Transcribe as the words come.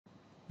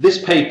This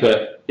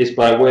paper is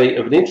by way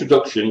of an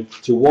introduction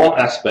to one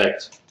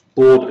aspect,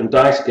 board and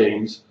dice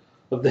games,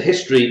 of the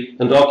history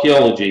and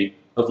archaeology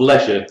of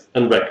leisure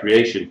and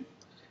recreation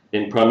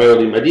in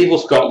primarily medieval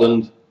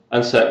Scotland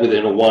and set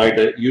within a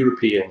wider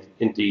European,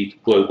 indeed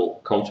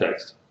global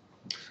context.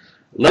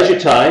 Leisure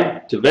time,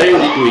 to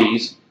varying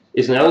degrees,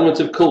 is an element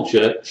of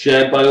culture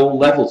shared by all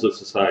levels of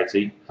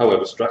society,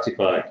 however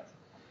stratified.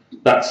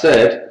 That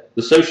said,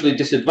 the socially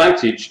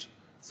disadvantaged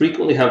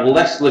frequently have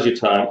less leisure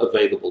time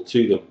available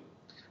to them.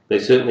 They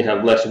certainly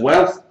have less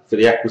wealth for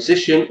the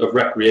acquisition of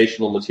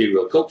recreational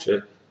material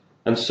culture,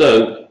 and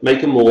so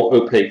make a more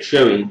opaque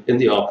showing in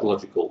the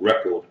archaeological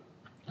record.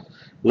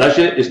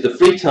 Leisure is the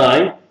free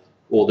time,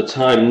 or the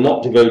time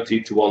not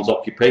devoted to one's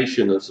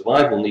occupation and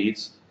survival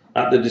needs,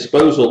 at the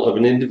disposal of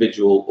an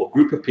individual or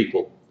group of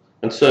people,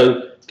 and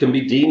so can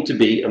be deemed to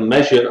be a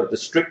measure of the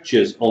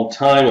strictures on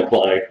time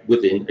applied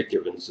within a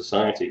given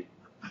society.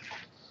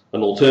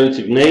 An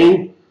alternative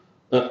name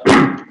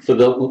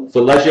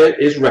for leisure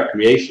is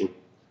recreation,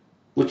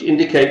 which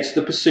indicates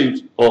the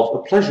pursuit of a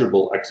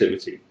pleasurable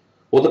activity,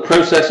 or the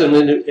process of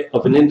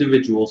an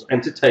individual's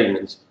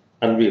entertainment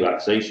and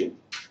relaxation.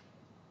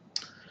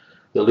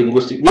 The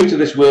linguistic root of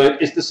this word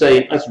is the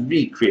same as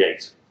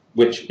recreate,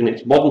 which in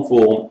its modern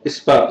form is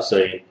spelled the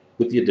same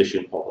with the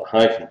addition of a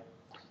hyphen.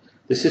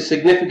 This is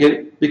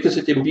significant because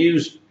it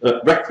imbues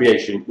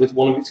recreation with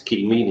one of its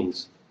key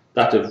meanings,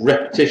 that of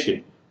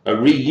repetition, a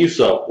reuse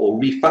of or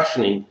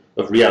refashioning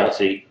of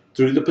reality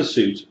through the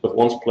pursuit of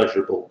one's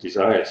pleasurable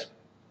desires.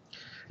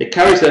 It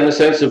carries then a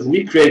sense of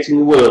recreating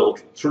the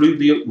world through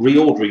the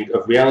reordering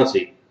of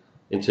reality,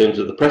 in terms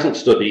of the present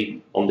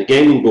study on the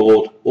gaming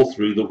board or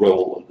through the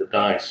roll of the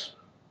dice.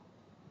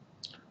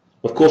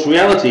 Of course,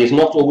 reality is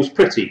not always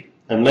pretty,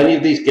 and many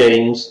of these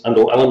games and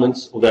or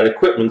elements of their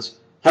equipment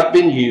have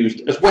been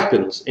used as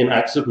weapons in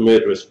acts of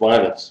murderous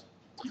violence.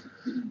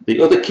 The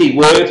other key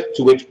word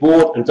to which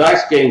board and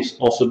dice games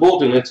are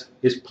subordinate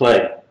is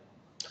play.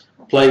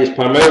 Play is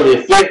primarily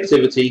a free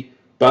activity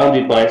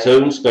bounded by its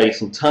own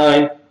space and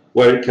time,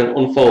 where it can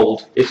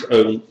unfold its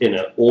own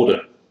inner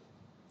order.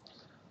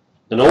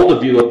 An older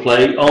view of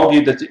play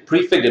argued that it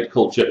prefigured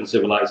culture and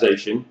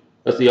civilization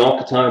as the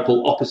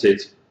archetypal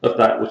opposite of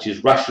that which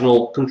is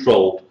rational,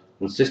 controlled,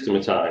 and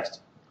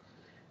systematized.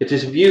 It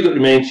is a view that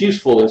remains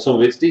useful in some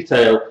of its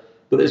detail,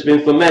 but has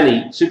been for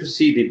many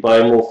superseded by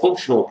a more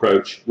functional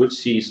approach which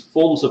sees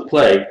forms of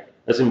play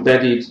as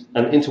embedded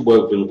and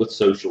interwoven with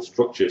social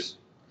structures.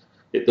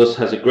 It thus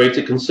has a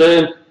greater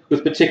concern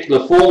with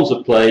particular forms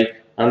of play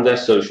and their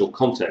social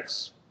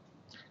contexts.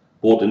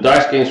 Board and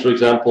dice games, for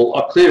example,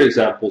 are clear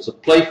examples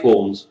of play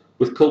forms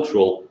with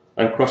cultural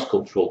and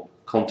cross-cultural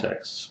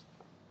contexts.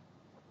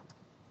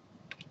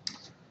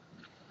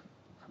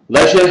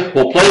 Leisure,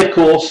 or play of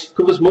course,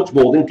 covers much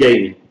more than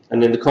gaming,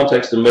 and in the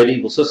context of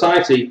medieval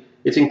society,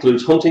 it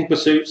includes hunting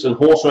pursuits and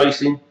horse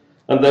racing,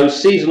 and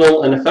those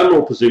seasonal and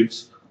ephemeral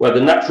pursuits where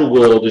the natural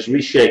world is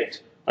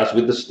reshaped, as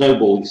with the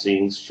snowballing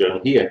scenes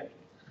shown here.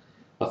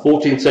 A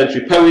 14th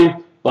century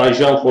poem by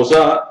Jean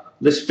Froissart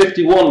lists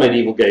 51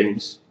 medieval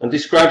games and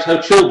describes how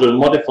children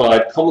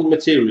modified common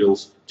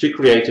materials to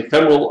create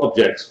ephemeral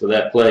objects for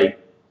their play.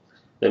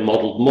 They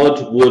modelled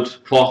mud, wood,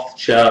 cloth,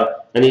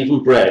 shell, and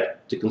even bread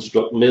to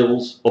construct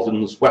mills,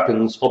 ovens,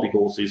 weapons, hobby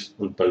horses,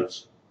 and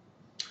boats.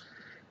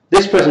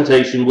 This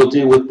presentation will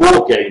deal with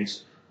board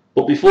games,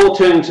 but before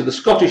turning to the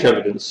Scottish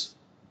evidence,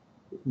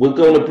 we'll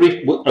go on a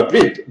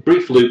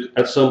brief look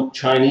at some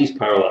Chinese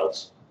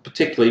parallels,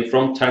 particularly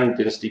from Tang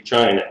Dynasty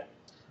China,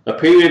 a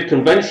period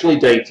conventionally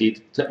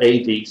dated to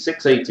AD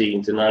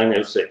 618 to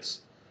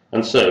 906,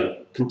 and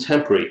so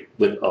contemporary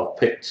with our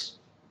Picts.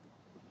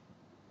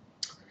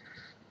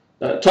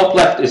 Top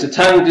left is a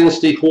Tang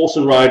Dynasty horse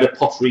and rider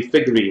pottery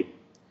figurine.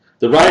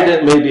 The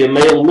rider may be a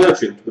male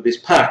merchant with his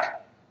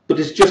pack, but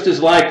is just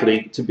as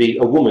likely to be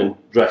a woman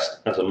dressed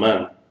as a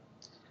man.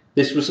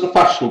 This was a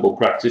fashionable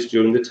practice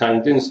during the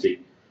Tang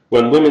Dynasty,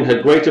 when women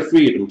had greater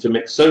freedom to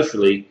mix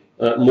socially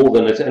more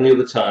than at any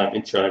other time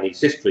in Chinese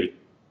history.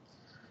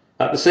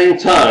 At the same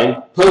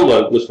time,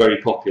 polo was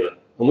very popular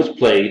and was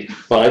played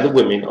by the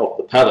women of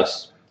the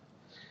palace.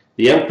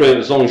 The Emperor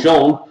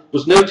Zhongzhong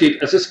was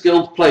noted as a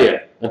skilled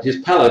player, and his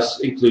palace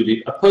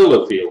included a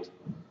polo field,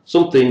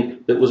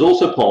 something that was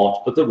also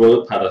part of the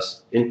royal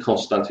palace in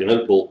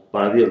Constantinople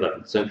by the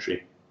 11th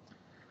century.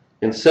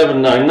 In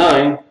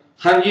 799,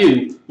 Han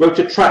Yu wrote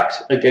a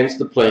tract against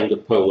the playing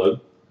of polo,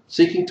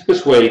 seeking to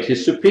persuade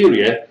his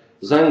superior,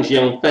 Zhang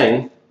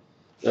Jianfeng,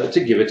 to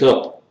give it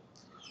up.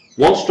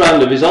 One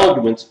strand of his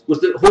argument was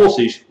that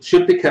horses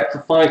should be kept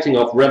for fighting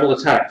off rebel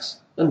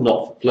attacks and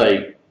not for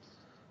play.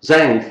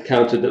 Zhang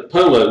countered that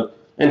polo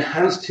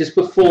enhanced his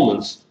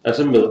performance as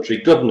a military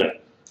governor,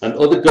 and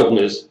other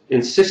governors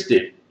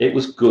insisted it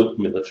was good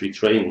military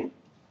training.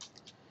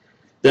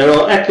 There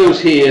are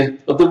echoes here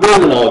of the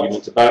Roman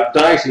argument about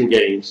dicing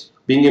games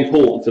being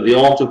important for the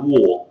art of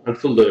war and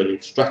for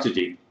learning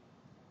strategy.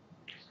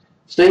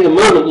 Staying a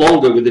moment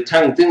longer with the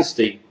Tang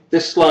Dynasty,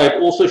 this slide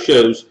also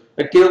shows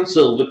a gilt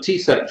silver tea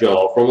set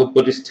jar from a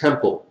Buddhist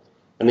temple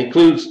and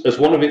includes as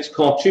one of its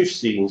cartouche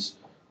scenes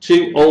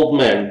two old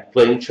men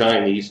playing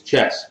Chinese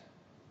chess.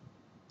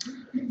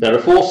 There are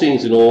 4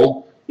 scenes in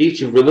all,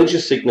 each of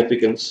religious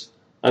significance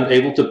and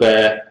able to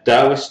bear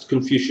Taoist,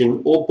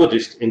 Confucian or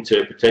Buddhist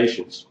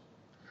interpretations.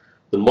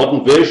 The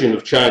modern version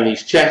of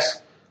Chinese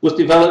chess was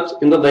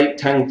developed in the late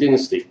Tang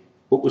dynasty,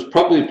 but was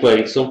probably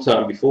played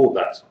sometime before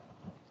that.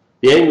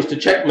 The aim was to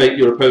checkmate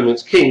your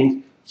opponent's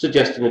king,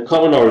 suggesting a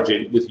common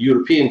origin with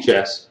European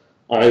chess,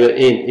 either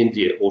in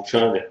India or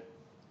China.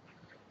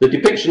 The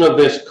depiction of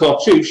this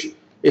cartouche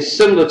is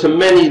similar to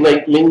many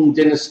late Ming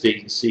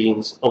dynasty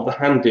scenes of the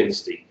Han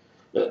dynasty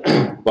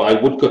by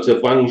woodcutter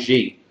Wang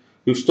Ji,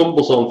 who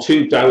stumbles on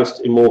 2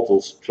 Taoist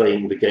immortals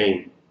playing the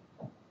game.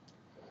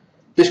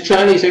 This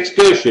Chinese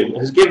excursion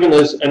has given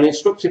us an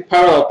instructive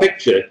parallel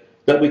picture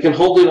that we can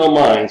hold in our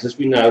minds as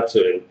we now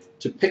turn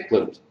to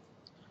Pickland.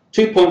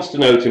 2 points to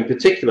note in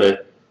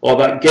particular are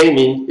that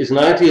gaming is an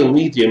ideal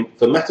medium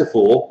for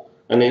metaphor,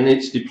 and in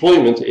its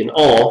deployment in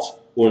art,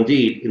 or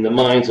indeed in the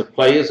minds of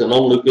players and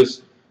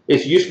onlookers,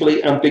 is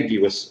usefully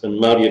ambiguous and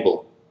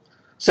malleable.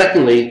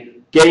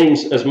 Secondly,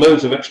 games as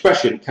modes of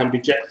expression can be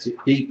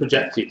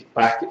projected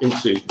back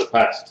into the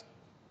past.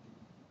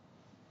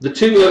 The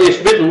 2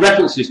 earliest written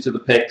references to the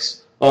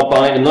Picts are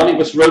by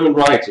anonymous Roman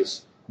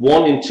writers,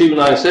 one in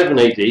 297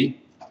 AD,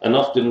 and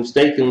often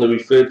mistakenly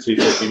referred to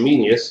as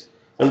Eumenius,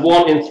 and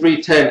one in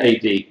 310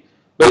 AD,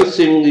 both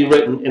seemingly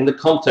written in the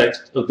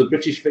context of the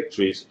British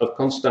victories of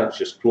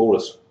Constantius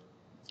Chlorus.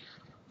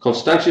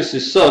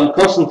 Constantius' son,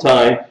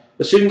 Constantine,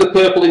 assumed the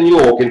purple in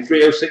York in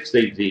 306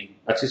 AD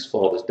at his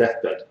father's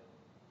deathbed.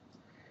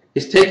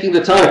 His taking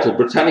the title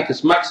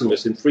Britannicus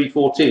Maximus in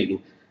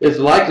 314 is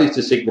likely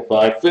to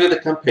signify further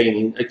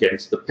campaigning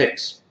against the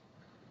Picts.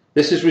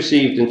 This has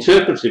received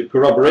interpretive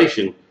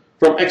corroboration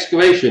from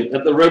excavation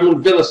at the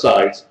Roman villa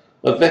site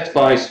of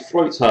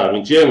Wettweiss-Freudsheim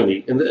in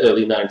Germany in the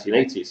early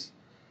 1980s.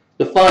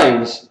 The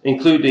finds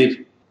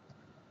included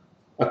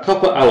a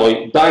copper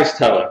alloy dice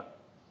tower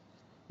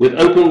with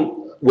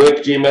open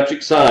work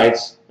geometric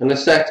sides and a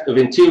set of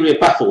interior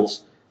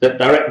baffles that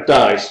direct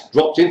dice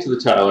dropped into the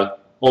tower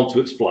onto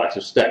its flight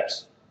of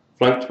steps,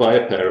 flanked by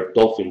a pair of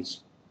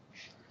dolphins.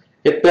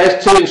 It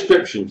bears 2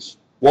 inscriptions,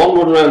 one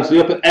around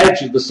the upper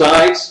edge of the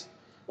sides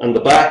and the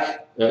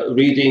back,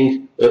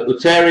 reading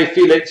Utere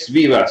Felix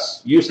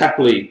Vivas, use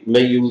happily,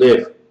 may you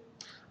live,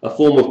 a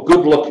form of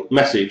good luck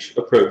message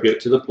appropriate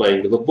to the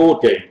playing of a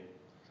board game.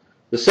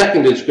 The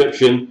second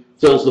inscription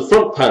fills the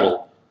front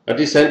panel, a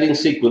descending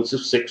sequence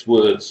of 6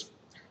 words,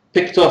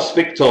 Pictos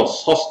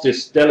Victos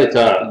Hostis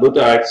Delita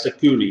Ludite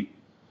Securi,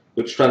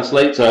 which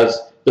translates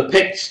as the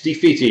Picts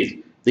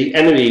defeated, the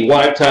enemy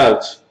wiped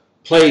out,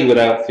 play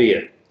without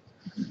fear.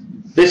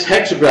 This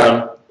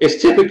hexagram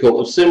is typical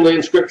of similar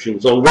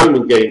inscriptions on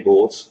Roman game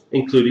boards,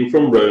 including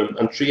from Rome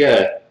and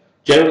Trier,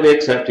 generally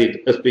accepted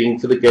as being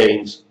for the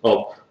games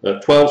of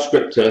 12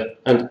 scripta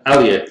and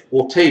alia,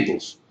 or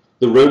tables,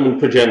 the Roman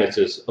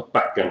progenitors of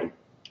backgammon.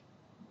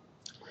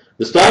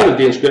 The style of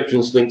the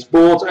inscriptions links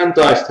boards and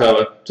dice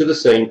tower to the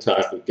same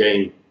type of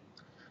game.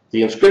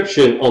 The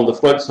inscription on the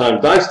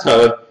Freudsheim dice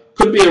tower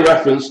could be a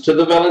reference to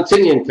the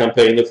Valentinian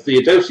campaign of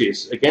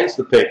Theodosius against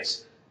the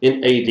Picts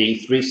in AD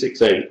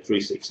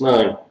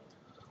 368-369,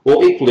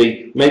 or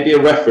equally may be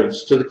a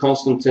reference to the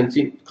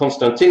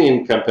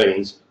Constantinian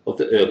campaigns of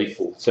the early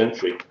 4th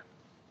century.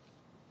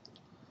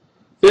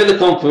 Further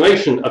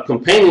confirmation of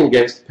campaigning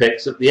against the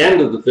Picts at the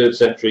end of the 3rd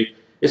century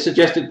is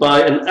suggested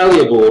by an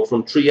alia board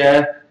from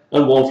Trier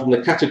and one from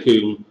the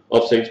catacomb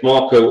of St.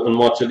 Marco and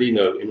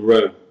Marcellino in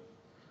Rome.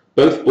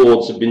 Both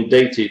boards have been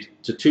dated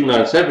to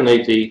 297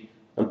 AD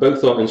and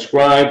both are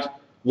inscribed,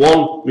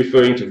 one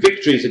referring to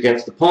victories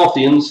against the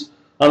Parthians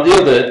and the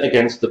other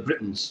against the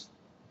Britons.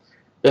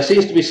 There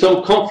seems to be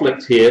some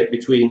conflict here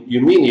between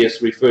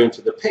Eumenius referring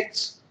to the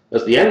Picts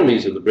as the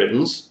enemies of the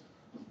Britons,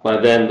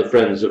 by then the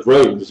friends of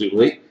Rome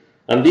presumably,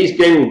 and these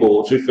gaming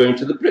boards referring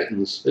to the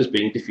Britons as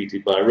being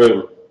defeated by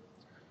Rome.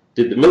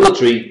 Did the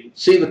military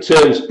see the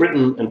terms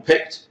Briton and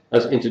Pict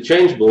as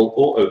interchangeable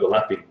or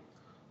overlapping?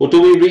 Or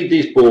do we read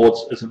these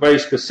boards as a very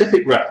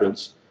specific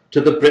reference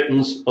to the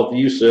Britons of the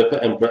usurper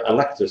Emperor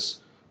Electus,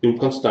 whom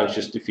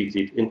Constantius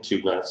defeated in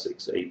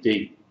 296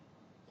 AD?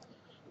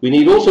 We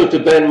need also to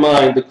bear in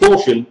mind the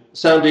caution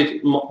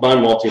sounded by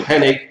Martin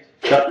Hennig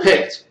that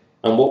Pict,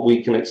 and what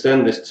we can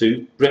extend this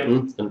to,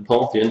 Briton and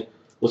Parthian,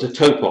 was a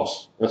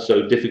topos, and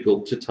so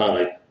difficult to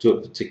tie to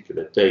a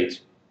particular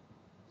date.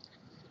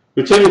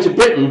 Returning to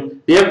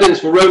Britain, the evidence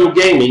for Roman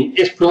gaming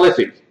is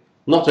prolific,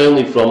 not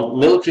only from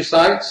military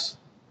sites.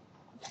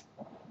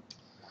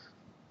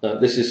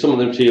 This is some of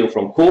the material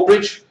from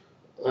Corbridge,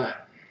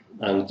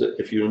 and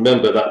if you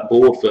remember that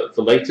board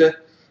for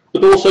later,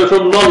 but also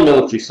from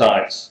non-military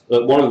sites.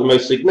 One of the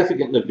most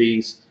significant of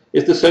these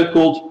is the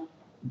so-called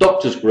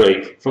Doctor's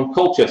Grave from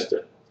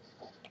Colchester.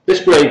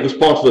 This grave was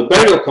part of a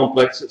burial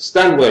complex at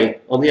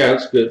Stanway on the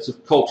outskirts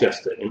of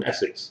Colchester in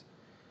Essex.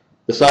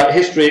 The site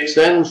history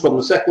extends from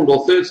the 2nd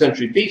or 3rd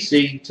century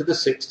BC to the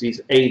 60s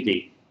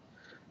AD.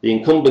 The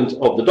incumbent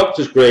of the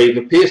Doctor's Grave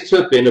appears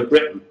to have been a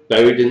Briton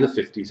buried in the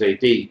 50s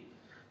AD.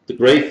 The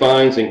grave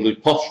finds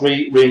include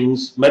pottery,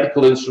 rings,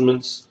 medical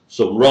instruments,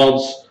 some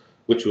rods,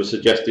 which were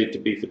suggested to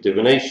be for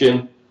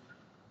divination,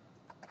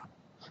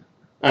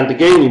 and a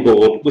gaming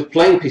board with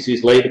playing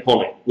pieces laid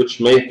upon it,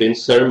 which may have been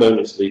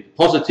ceremoniously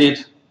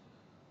deposited,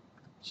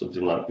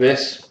 something like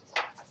this.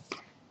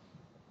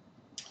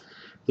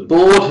 The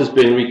board has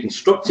been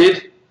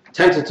reconstructed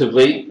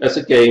tentatively as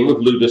a game of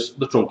Ludus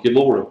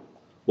Latruncularum,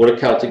 or a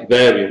Celtic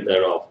variant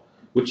thereof,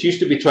 which used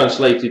to be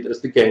translated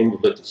as the game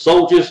of little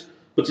soldiers,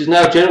 but is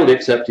now generally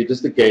accepted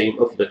as the game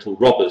of little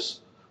robbers,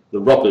 the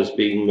robbers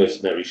being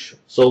mercenary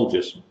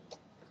soldiers.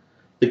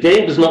 The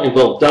game does not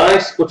involve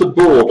dice, but a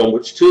board on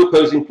which two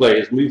opposing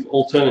players move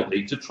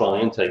alternately to try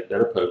and take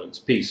their opponent's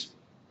piece.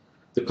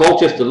 The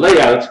Colchester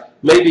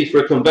layout may be for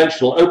a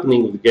conventional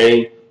opening of the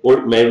game, or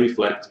it may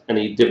reflect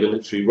any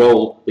divinatory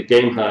role the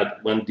game had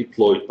when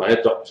deployed by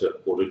a doctor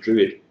or a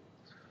druid.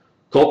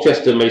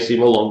 Colchester may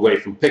seem a long way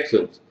from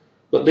Pickland,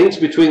 but links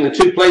between the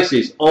two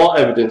places are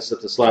evidenced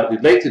at a slightly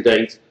later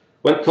date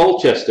when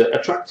Colchester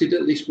attracted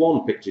at least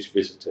one Pictish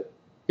visitor.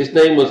 His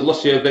name was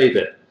Lucio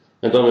Veda,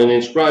 and on an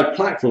inscribed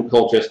plaque from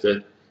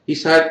Colchester he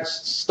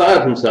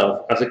styled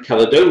himself as a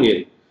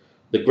Caledonian,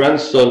 the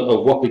grandson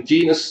of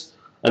Wapaginus,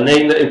 a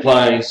name that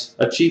implies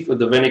a chief of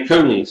the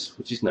Venicones,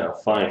 which is now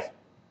Fife.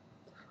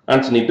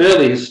 Anthony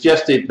Burley has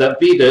suggested that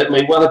Veda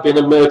may well have been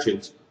a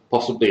merchant,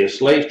 possibly a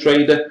slave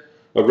trader,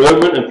 a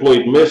Roman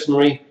employed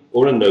mercenary,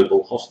 or a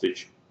noble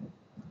hostage.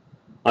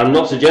 I'm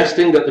not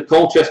suggesting that the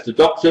Colchester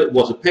doctor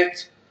was a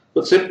Pict,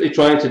 but simply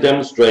trying to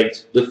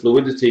demonstrate the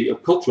fluidity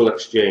of cultural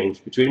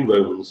exchange between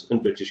Romans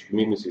and British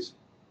communities.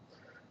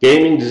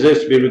 Gaming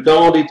deserves to be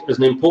regarded as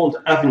an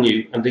important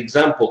avenue and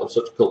example of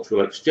such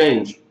cultural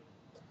exchange.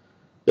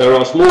 There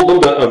are a small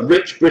number of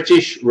rich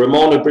British,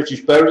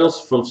 Romano-British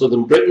burials from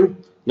southern Britain,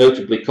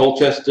 notably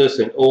Colchester,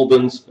 St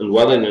Albans and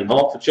Welling in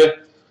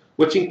Hertfordshire,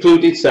 which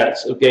included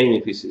sets of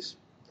gaming pieces.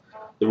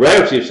 The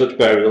rarity of such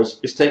burials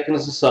is taken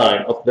as a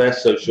sign of their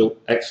social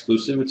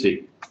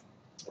exclusivity.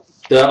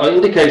 There are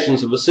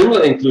indications of a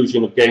similar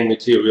inclusion of game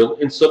material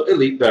in some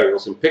elite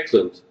burials in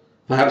Pickland,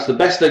 perhaps the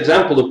best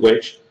example of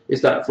which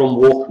is that from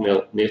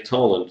Walkmill near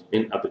Tarland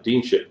in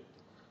Aberdeenshire,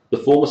 the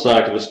former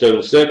site of a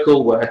stone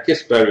circle where a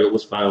kiss burial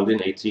was found in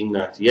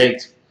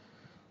 1898.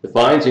 The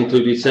finds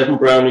included 7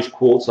 brownish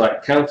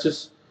quartzite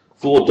counters,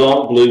 4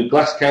 dark blue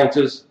glass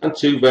counters and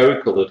 2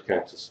 vari-coloured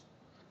counters.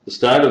 The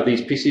style of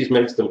these pieces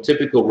makes them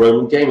typical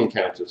Roman gaming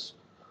counters.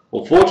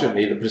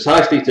 Unfortunately, the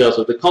precise details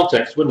of the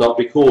context were not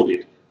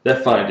recorded, their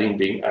finding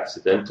being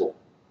accidental.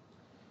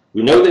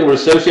 We know they were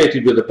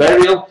associated with a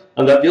burial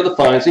and that the other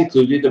finds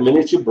included a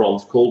miniature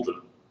bronze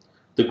cauldron.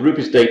 The group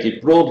is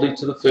dated broadly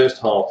to the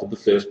first half of the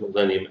first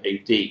millennium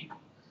AD.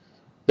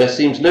 There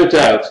seems no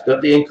doubt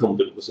that the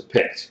incumbent was a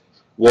Pict,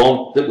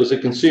 one that was a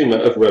consumer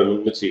of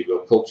Roman material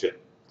culture.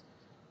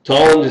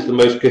 Tarland is the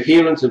most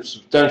coherent and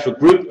substantial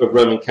group of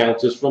Roman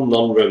counters from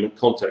non-Roman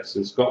contexts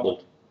in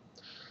Scotland.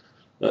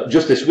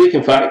 Just this week,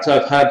 in fact,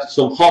 I've had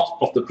some hot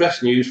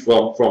off-the-press news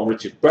from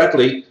Richard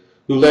Bradley,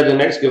 who led an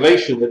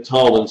excavation at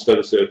Tarland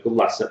Stone Circle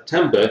last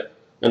September,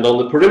 and on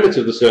the perimeter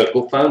of the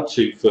circle found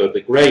 2 further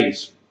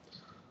graves.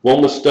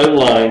 One was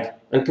stone-lined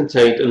and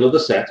contained another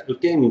set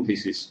of gaming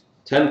pieces,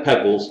 10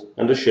 pebbles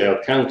and a shell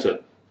counter,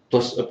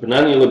 plus a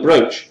penannular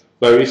brooch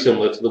very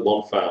similar to the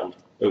one found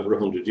over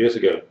 100 years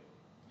ago.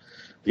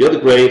 The other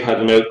grave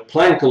had an oak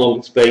plank along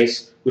its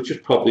base, which was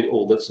probably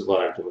all that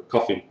survived of a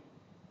coffin.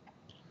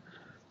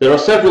 There are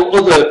several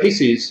other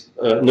pieces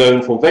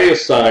known from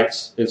various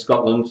sites in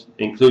Scotland,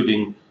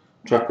 including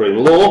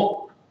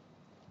Traquair-in-Law,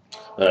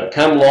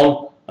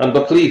 Camlon and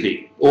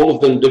Buccleuch, all of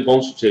them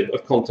demonstrative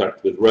of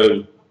contact with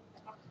Rome.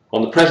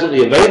 On the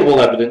presently available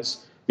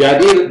evidence, the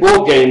idea that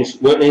board games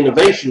were an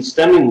innovation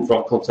stemming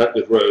from contact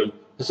with Rome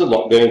has a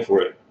lot going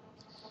for it.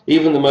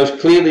 Even the most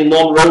clearly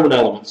non-Roman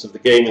elements of the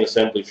gaming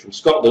assemblage from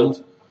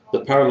Scotland,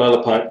 the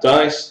parallelopipe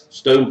dice,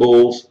 stone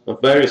balls and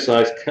various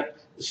sized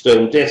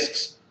stone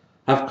discs,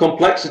 have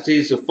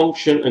complexities of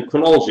function and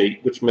chronology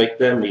which make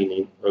their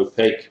meaning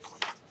opaque.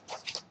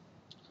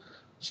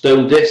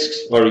 Stone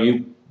discs are a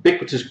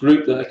ubiquitous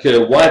group that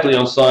occur widely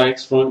on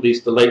sites from at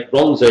least the late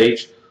Bronze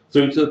Age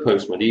through to the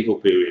post-medieval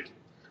period.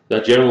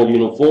 Their general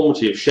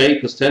uniformity of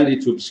shape has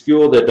tended to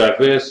obscure their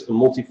diverse and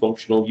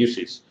multifunctional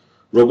uses,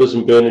 rubbers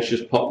and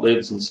burnishes, pot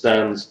lids and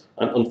stands,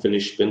 and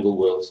unfinished spindle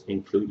whorls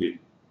included.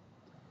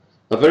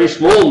 A very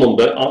small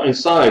number are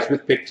incised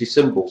with Pictish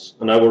symbols,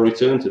 and I will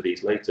return to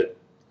these later.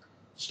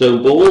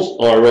 Stone balls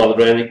are a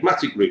rather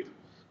enigmatic group.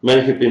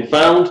 Many have been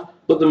found,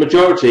 but the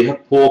majority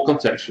have poor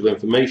contextual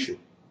information.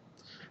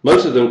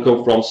 Most of them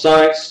come from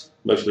sites,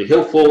 mostly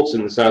hill forts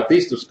in the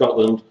southeast of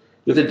Scotland,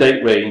 with a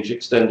date range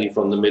extending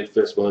from the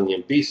mid-1st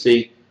millennium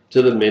BC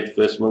to the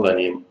mid-1st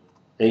millennium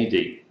AD.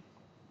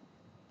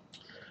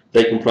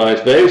 They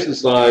comprise variously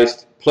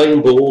sized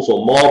plain balls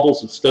or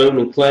marbles of stone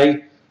and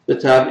clay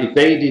that have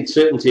evaded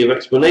certainty of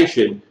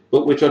explanation,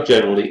 but which are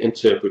generally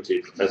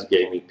interpreted as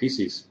gaming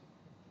pieces.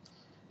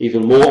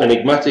 Even more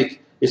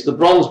enigmatic is the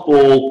bronze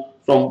ball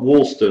from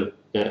Woolston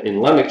in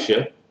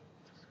Lanarkshire.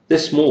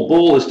 This small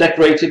ball is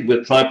decorated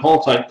with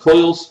tripartite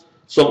coils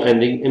some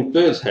ending in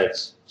birds'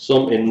 heads,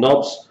 some in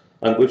knobs,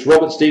 and which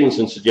Robert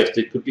Stevenson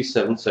suggested could be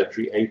 7th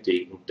century AD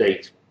in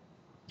date.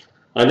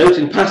 I note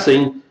in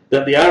passing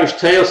that the Irish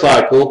tale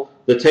cycle,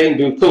 the Táin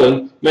Bú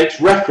Cúailnge,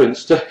 makes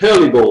reference to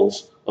hurley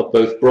balls of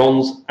both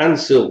bronze and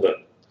silver,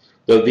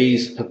 though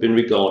these have been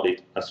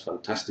regarded as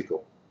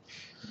fantastical.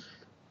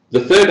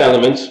 The third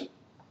element,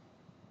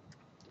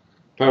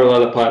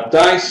 parallelopipe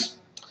dice,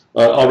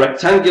 are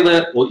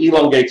rectangular or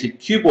elongated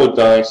cuboid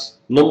dice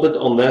numbered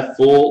on their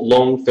 4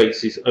 long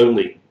faces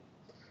only.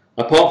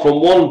 Apart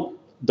from one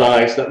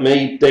dice that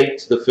may date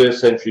to the 1st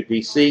century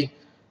BC,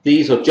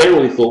 these are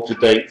generally thought to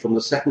date from the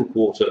 2nd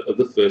quarter of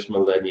the 1st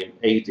millennium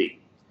AD.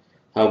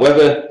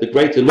 However, the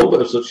greater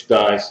number of such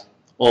dice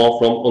are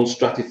from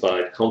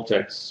unstratified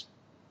contexts.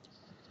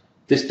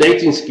 This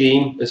dating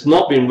scheme has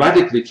not been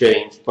radically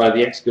changed by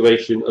the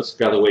excavation of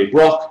Scalloway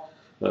Rock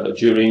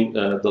during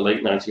the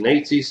late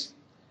 1980s.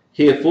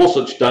 Here 4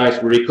 such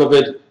dice were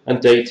recovered and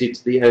dated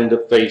to the end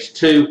of Phase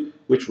 2,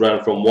 which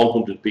ran from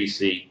 100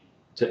 BC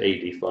to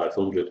AD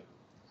 500.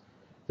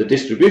 The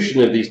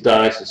distribution of these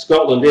dice in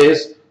Scotland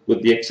is,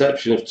 with the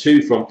exception of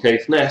 2 from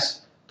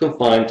Caithness,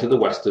 confined to the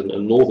Western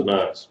and Northern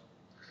Isles.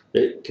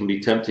 It can be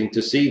tempting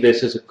to see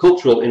this as a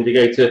cultural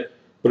indicator,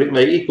 but it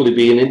may equally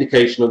be an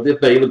indication of the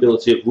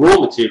availability of raw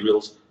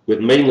materials,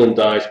 with mainland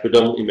dice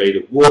predominantly made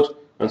of wood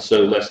and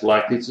so less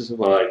likely to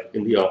survive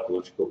in the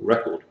archaeological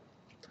record.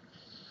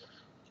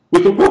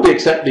 We can probably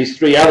accept these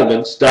 3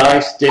 elements,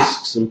 dice,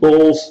 discs and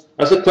balls,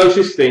 as the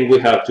closest thing we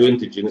have to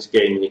indigenous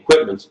gaming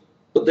equipment,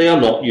 but they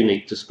are not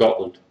unique to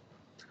Scotland.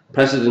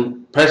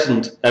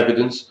 Present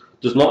evidence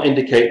does not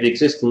indicate the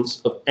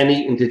existence of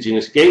any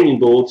indigenous gaming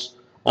boards,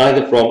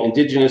 either from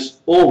indigenous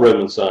or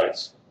Roman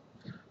sites.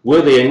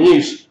 Were they in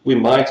use, we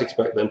might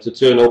expect them to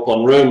turn up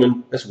on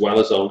Roman as well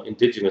as on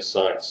indigenous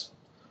sites.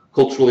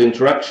 Cultural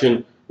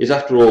interaction is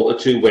after all a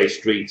two-way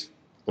street,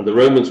 and the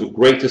Romans were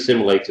great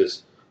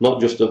assimilators, not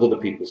just of other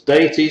people's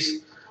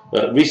deities.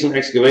 Recent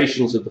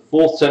excavations of the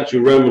 4th century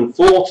Roman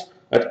fort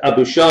at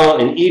Abu Shah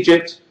in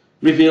Egypt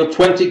revealed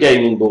 20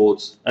 gaming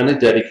boards and a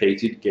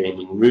dedicated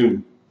gaming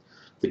room.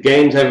 The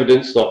games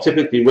evidenced are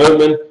typically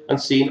Roman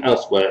and seen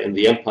elsewhere in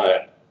the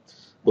empire,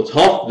 but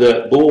half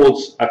the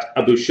boards at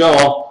Abu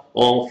Shah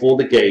are for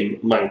the game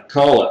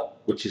Mancala,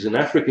 which is an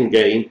African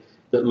game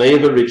that may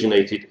have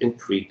originated in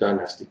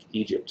pre-dynastic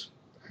Egypt.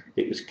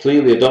 It was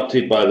clearly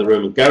adopted by the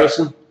Roman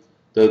garrison,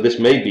 though this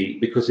may be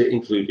because it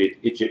included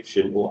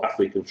Egyptian or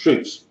African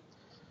troops.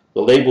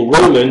 The label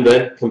Roman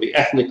then can be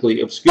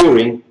ethnically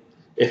obscuring,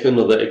 if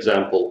another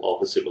example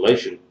of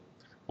assimilation,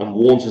 and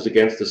warns us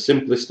against the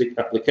simplistic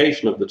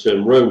application of the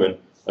term Roman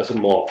as a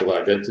mark of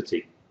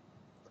identity.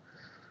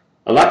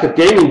 A lack of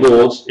gaming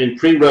boards in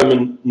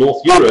pre-Roman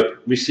North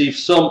Europe received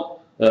some,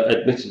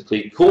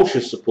 admittedly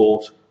cautious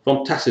support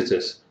from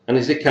Tacitus and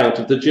his account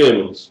of the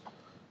Germans,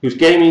 whose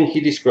gaming he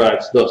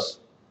describes thus: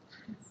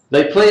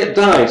 "They play at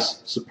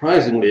dice,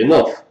 surprisingly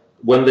enough,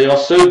 when they are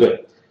sober,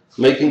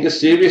 making a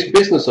serious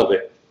business of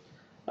it,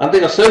 and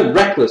they are so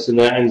reckless in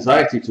their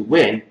anxiety to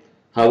win,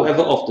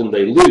 however often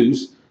they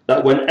lose,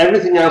 that when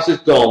everything else is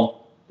gone,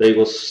 they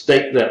will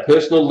stake their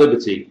personal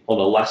liberty on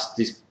a last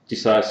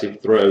decisive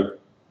throw.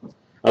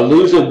 A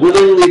loser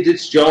willingly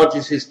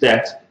discharges his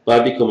debt by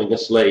becoming a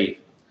slave.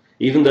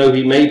 Even though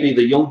he may be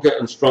the younger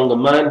and stronger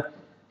man,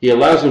 he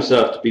allows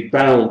himself to be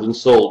bound and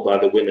sold by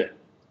the winner.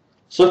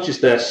 Such is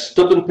their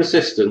stubborn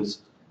persistence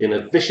in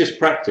a vicious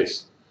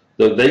practice,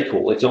 though they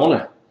call it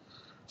honour.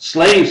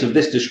 Slaves of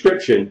this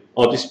description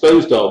are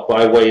disposed of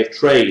by way of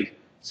trade,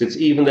 since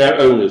even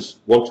their owners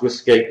want to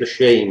escape the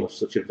shame of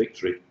such a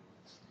victory."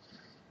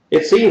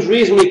 It seems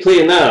reasonably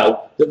clear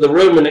now that the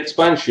Roman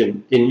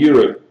expansion in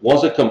Europe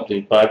was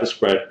accompanied by the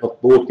spread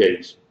of board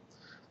games,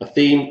 a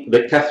theme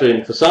that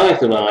Catherine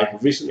Forsyth and I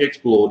have recently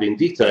explored in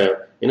detail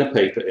in a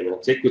paper in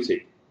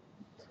Antiquity.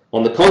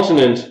 On the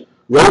continent,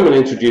 Roman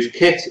introduced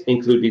kit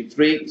including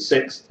 3,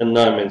 6 and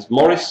 9 men's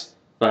Morris,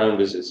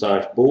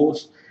 founders-sized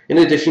boards, in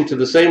addition to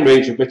the same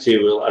range of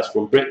material as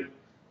from Britain,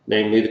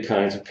 namely the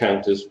kinds of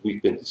counters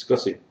we've been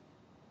discussing.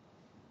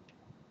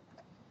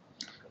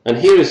 And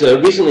here is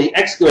a recently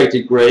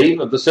excavated grave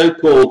of the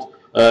so-called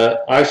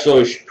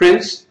Isoish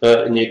prince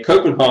near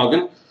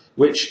Copenhagen,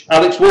 which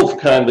Alex Wolff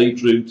kindly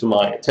drew to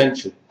my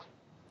attention.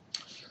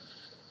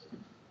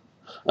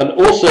 And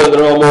also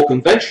there are more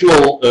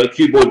conventional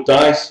cuboid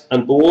dice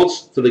and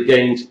boards for the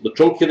games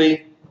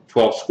Latrunculi,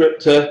 12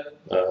 Scripter,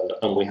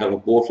 and we have a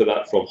board for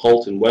that from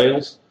Holt in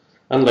Wales,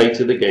 and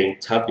later the game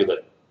Tabula.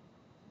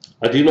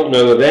 I do not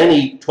know of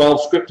any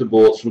 12 Scripter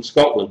boards from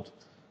Scotland,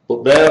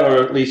 but there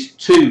are at least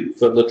 2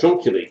 for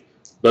Latrunculi,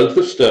 both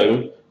of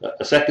stone,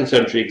 a 2nd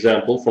century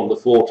example from the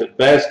fort at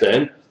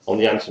Bearsden on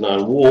the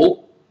Antonine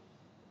Wall,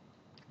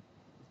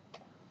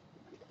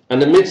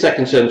 and a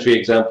mid-2nd century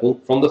example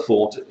from the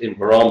fort in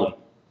Inverarman.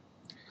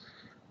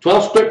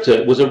 12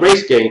 Scripter was a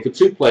race game for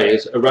 2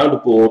 players around a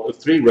board of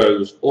 3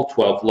 rows or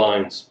 12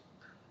 lines,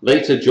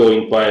 later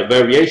joined by a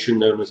variation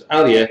known as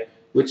Alia,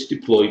 which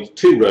deployed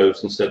 2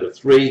 rows instead of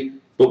 3,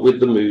 but with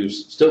the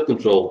moves still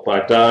controlled by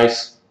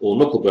dice or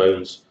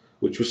knucklebones,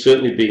 which was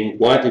certainly being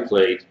widely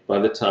played by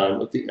the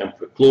time of the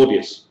Emperor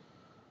Claudius,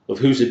 of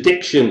whose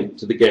addiction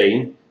to the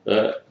game,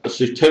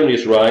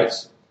 Suetonius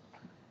writes,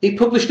 he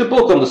published a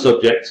book on the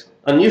subject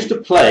and used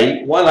to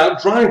play while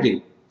out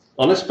driving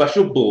on a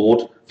special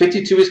board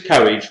fitted to his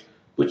carriage,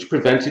 which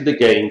prevented the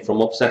game from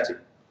upsetting.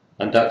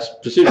 And that's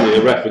presumably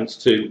a reference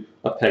to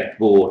a pegged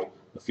board,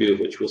 a few of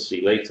which we'll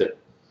see later.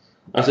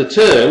 As a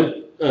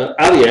term,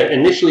 alia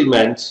initially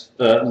meant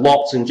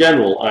lots in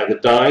general, either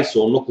dice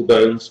or knuckle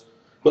bones,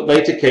 but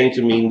later came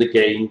to mean the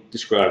game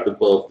described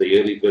above, the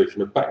early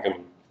version of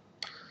backgammon.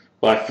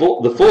 By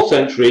the 4th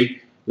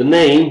century, the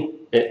name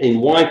in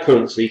wide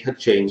currency had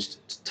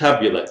changed to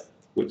tabula,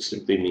 which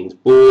simply means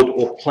board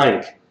or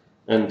plank,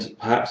 and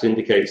perhaps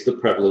indicates the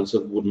prevalence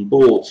of wooden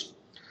boards,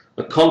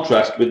 a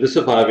contrast with the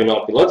surviving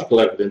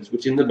archaeological evidence,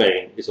 which in the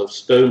main is of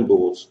stone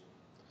boards.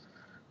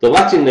 The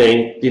Latin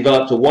name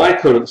developed a wide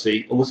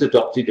currency and was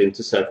adopted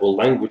into several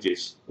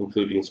languages,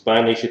 including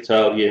Spanish,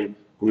 Italian,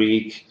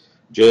 Greek,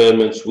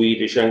 German,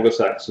 Swedish,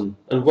 Anglo-Saxon,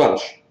 and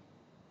Welsh.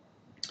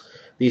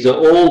 These are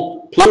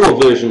all plural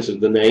versions of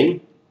the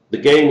name. The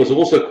game was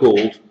also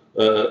called,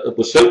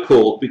 so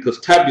called because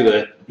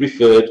tabula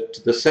referred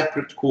to the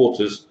separate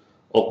quarters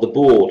of the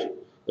board.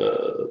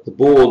 The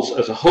boards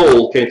as a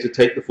whole came to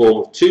take the form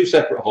of 2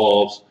 separate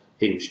halves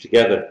hinged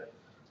together.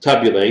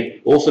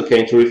 Tabulae also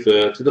came to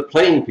refer to the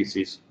playing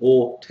pieces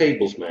or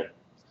tablesmen.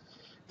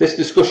 This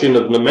discussion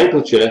of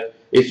nomenclature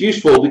is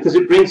useful because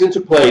it brings into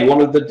play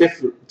one of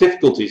the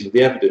difficulties of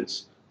the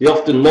evidence, the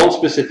often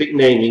non-specific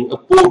naming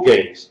of board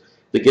games,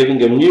 the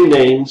giving of new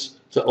names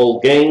to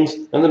old games,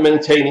 and the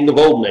maintaining of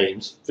old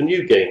names for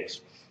new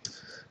games.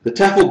 The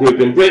tafel group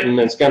in Britain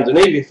and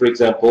Scandinavia, for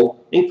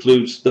example,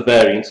 includes the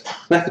variant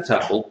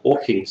Kneffertafel or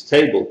King's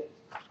Table.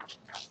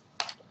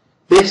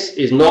 This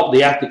is not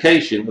the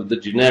application of the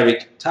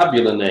generic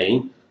tabular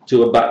name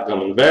to a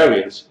backgammon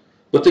variant,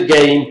 but a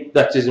game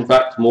that is in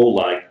fact more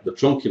like the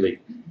trunculi,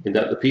 in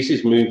that the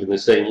pieces move in the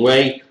same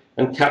way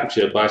and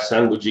capture by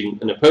sandwiching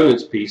an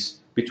opponent's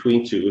piece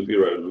between 2 of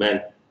your own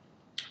men.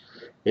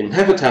 In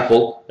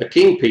Heffertafel, a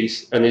king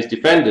piece and his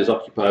defenders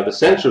occupy the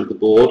centre of the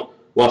board,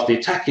 whilst the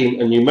attacking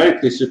and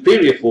numerically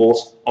superior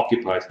force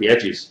occupies the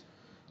edges.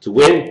 To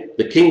win,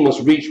 the king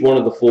must reach one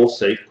of the 4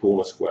 safe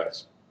corner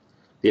squares.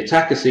 The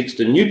attacker seeks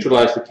to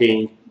neutralise the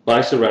king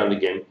by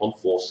surrounding him on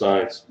 4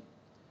 sides.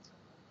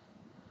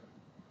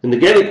 In the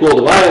Gaelic world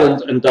of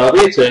Ireland and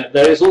Dalrieta,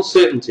 there is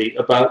uncertainty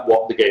about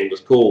what the game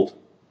was called.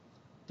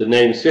 The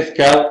names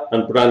Fithcal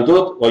and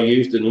Brandub are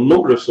used in a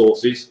number of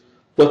sources,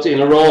 but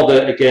in a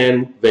rather,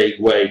 again, vague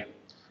way.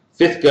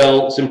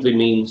 Fithcal simply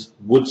means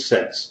wood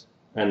sets,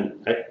 and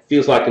it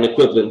feels like an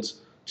equivalent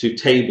to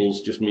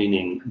tables just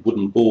meaning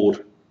wooden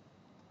board,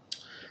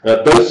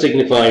 both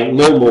signifying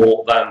no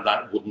more than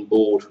that wooden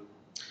board.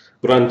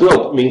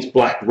 Brandub means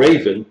black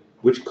raven,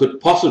 which could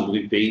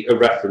possibly be a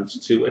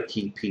reference to a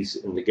key piece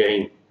in the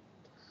game.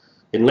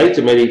 In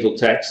later medieval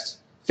texts,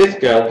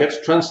 Fithcal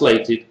gets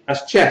translated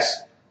as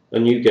chess, a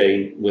new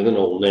game with an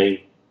old name.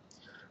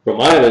 From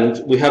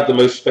Ireland, we have the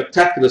most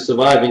spectacular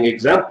surviving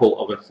example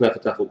of a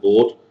Kneffertafel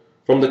board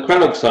from the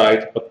Crannog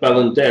side of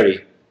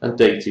Ballinderry and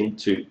dating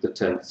to the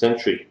 10th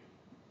century.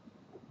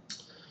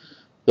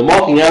 The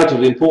marking out of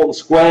the important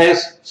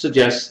squares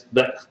suggests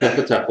that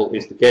Kneffertafel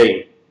is the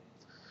game.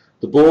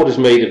 The board is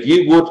made of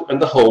yew wood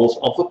and the holes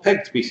are for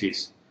pegged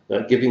pieces,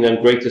 giving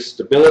them greater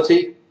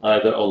stability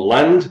either on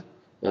land,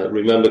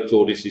 remember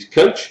Claudius's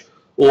coach,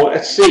 or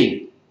at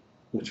sea,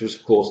 which was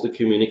of course the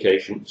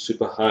communication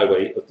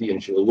superhighway of the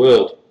insular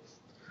world.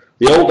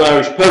 The old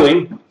Irish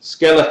poem,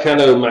 Scella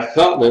Cano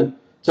Machartnan,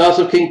 tells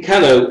of King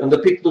Cano and the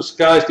people of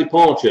Skye's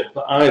departure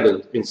for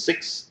Ireland in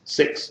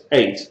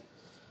 668,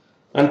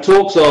 and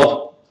talks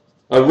of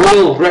a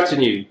royal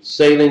retinue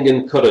sailing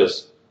in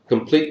cutters,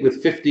 complete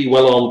with 50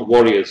 well-armed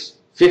warriors,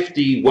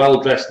 50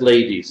 well-dressed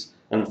ladies,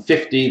 and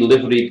 50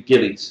 liveried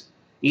gillies,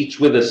 each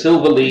with a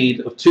silver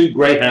lead of 2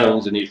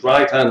 greyhounds in his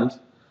right hand,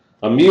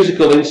 a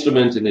musical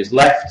instrument in his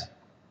left,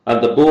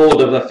 and the board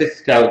of the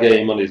Fithcal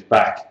game on his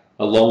back,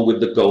 along with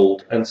the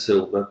gold and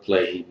silver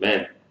playing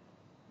men.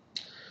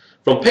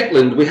 From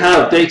Pickland we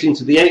have, dating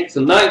to the 8th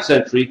and 9th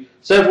century,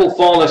 several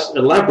far less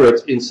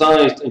elaborate,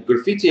 incised and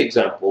graffiti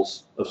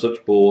examples of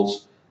such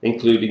boards,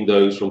 including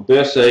those from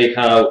Bursay,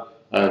 Howe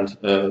and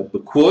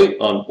Bucoy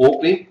on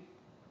Orkney,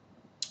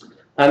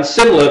 and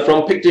similar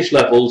from Pictish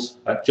levels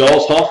at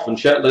Jarlshof and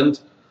Shetland.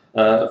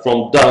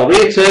 From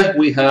Dalrieta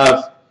we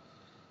have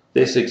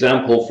this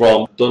example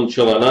from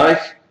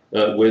Duncholanaich,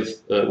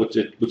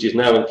 which is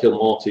now in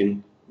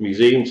Kilmartin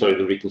Museum, sorry,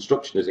 the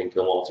reconstruction is in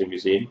Kilmartin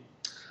Museum,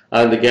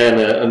 and again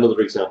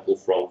another example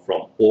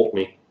from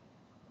Orkney.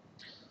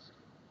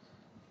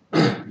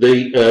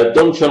 The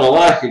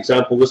Duncholanaich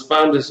example was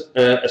found as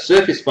a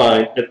surface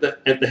find at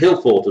the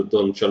hill fort of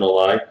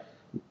Duncholanaich,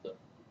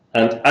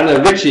 and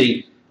Anna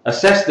Ritchie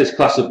assessed this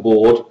class of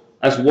board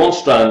as one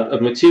strand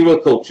of material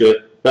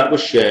culture that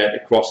was shared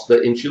across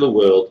the insular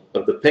world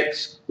of the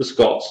Picts, the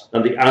Scots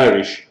and the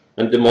Irish,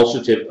 and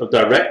demonstrative of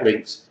direct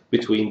links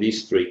between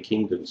these 3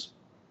 kingdoms.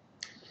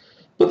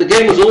 But the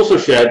game was also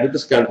shared with the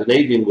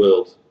Scandinavian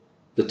world.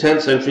 The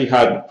 10th century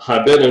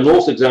Hiberno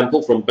Norse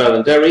example from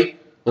Ballinderry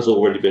has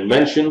already been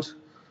mentioned.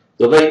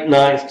 The late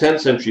 9th,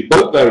 10th century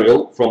boat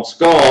burial from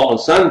Scar on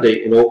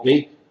Sandy in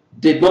Orkney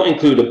did not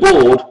include a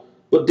board,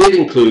 but did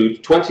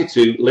include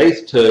 22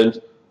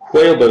 lathe-turned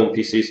whalebone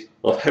pieces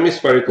of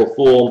hemispherical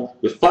form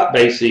with flat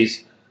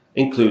bases,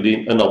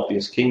 including an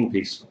obvious king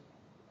piece.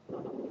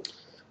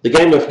 The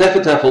game of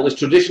Hnefatafl is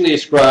traditionally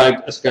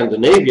ascribed a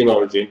Scandinavian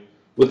origin,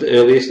 with the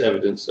earliest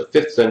evidence a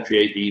 5th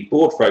century AD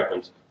board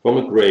fragment from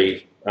a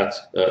grave at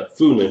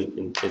Funen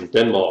in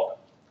Denmark.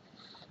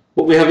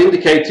 But we have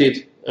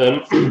indicated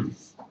the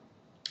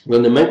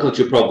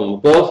nomenclature problem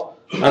above,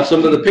 and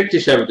some of the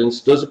Pictish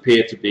evidence does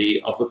appear to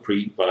be of a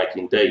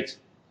pre-Viking date.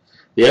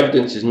 The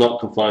evidence is not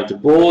confined to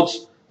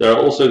boards. There are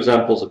also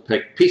examples of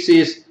pegged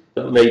pieces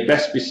that may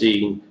best be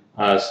seen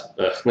as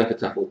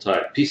Hnefatafl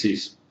type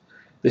pieces.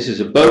 This is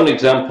a bone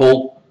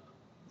example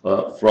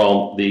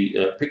from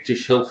the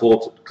Pictish hill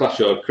fort at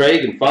Clashard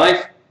Craig in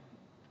Fife.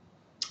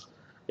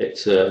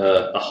 It's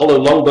a hollow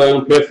long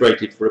bone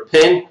perforated for a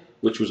pin,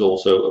 which was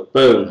also a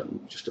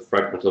bone. Just a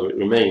fragment of it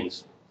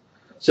remains.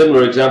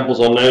 Similar examples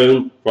are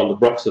known from the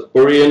Brochs of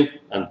Burien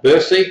and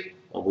Bursey,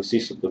 and we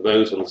see some of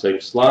those on the same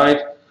slide,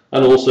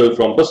 and also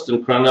from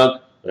Buston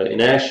Crannog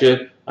in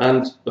Ayrshire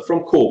and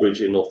from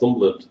Corbridge in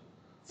Northumberland.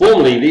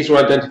 Formerly, these were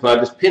identified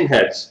as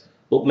pinheads,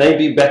 but may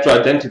be better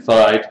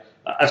identified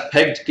as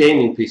pegged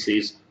gaming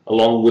pieces,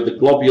 along with the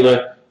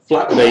globular,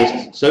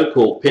 flat-based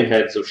so-called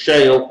pinheads of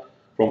shale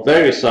from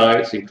various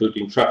sites,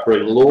 including Trapper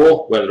in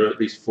Law, where there are at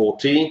least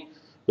 14,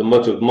 the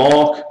Mud of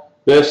Mark,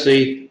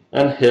 Bursey,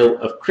 and Hill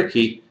of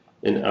Cricky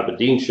in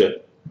Aberdeenshire.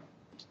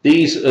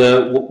 These,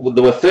 there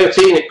were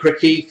 13 at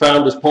Cricky,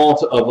 found as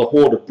part of a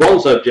hoard of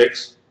bronze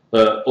objects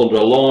under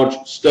a large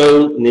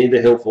stone near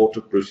the hill fort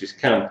of Bruce's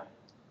Camp,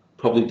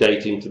 probably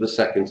dating to the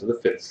 2nd to the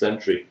 5th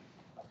century.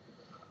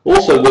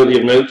 Also worthy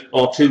of note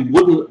are two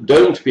wooden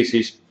domed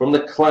pieces from the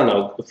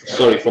Crannog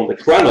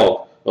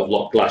of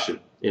Loch Glashan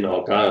in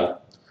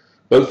Argyll.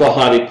 Both are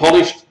highly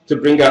polished to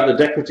bring out the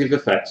decorative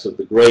effects of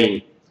the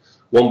grain.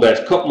 One bears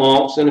cut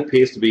marks and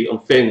appears to be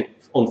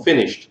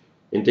unfinished,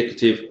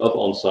 indicative of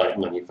on-site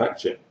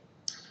manufacture.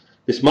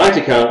 This might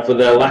account for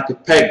their lack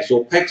of pegs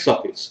or peg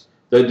sockets,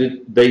 though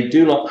they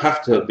do not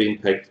have to have been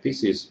pegged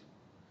pieces.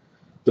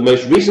 The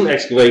most recent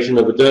excavation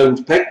of a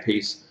domed peg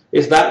piece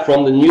is that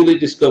from the newly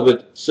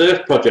discovered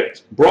Surf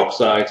Project Broch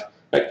site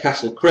at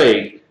Castle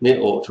Craig near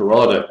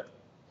Auchterarder.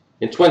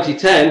 In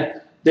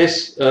 2010,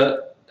 this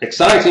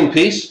exciting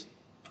piece,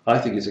 I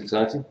think it's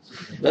exciting,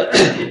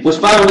 was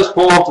found as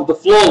part of the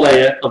floor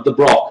layer of the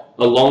Broch,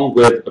 along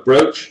with a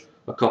brooch,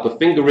 a copper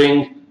finger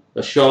ring,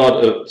 a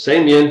shard of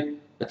Samian,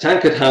 a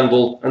tankard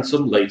handle, and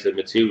some later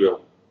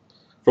material.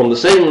 From the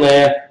same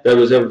layer, there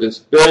was evidence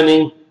of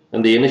burning,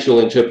 and the initial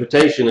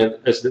interpretation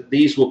as that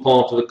these were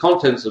part of the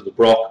contents of the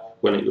Broch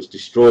when it was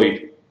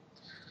destroyed.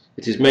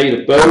 It is made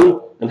of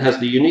bone and has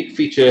the unique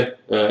feature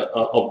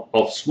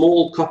of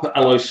small copper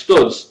alloy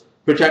studs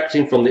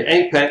projecting from the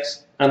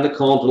apex and the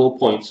cardinal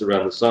points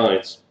around the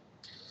sides.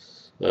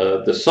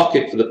 The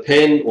socket for the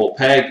pin or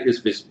peg is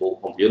visible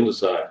on the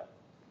underside.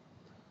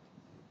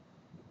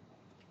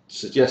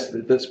 Suggests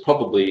that that's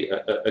probably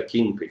a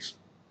king piece.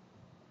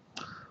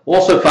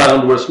 Also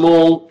found were a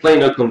small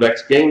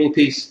plano-convex gaming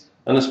piece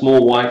and a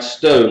small white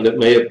stone that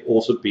may have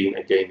also been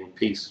a gaming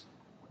piece.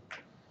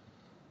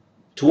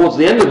 Towards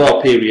the end of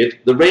our period,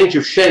 the range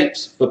of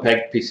shapes for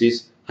pegged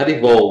pieces had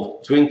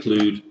evolved to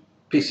include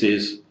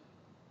pieces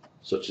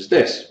such as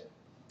this,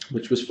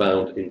 which was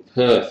found in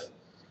Perth.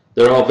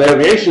 There are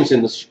variations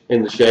in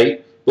the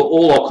shape, but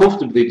all are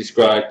comfortably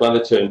described by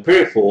the term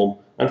piriform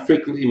and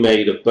frequently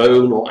made of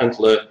bone or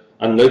antler,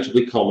 and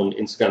notably common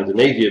in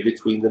Scandinavia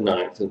between the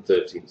 9th and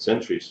 13th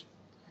centuries.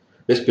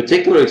 This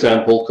particular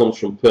example comes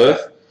from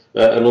Perth,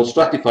 an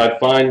unstratified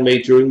find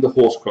made during the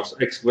Horsecross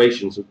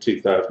excavations of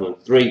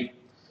 2003.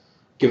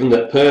 Given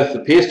that Perth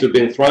appears to have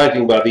been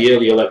thriving by the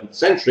early 11th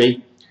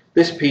century,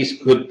 this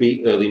piece could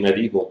be early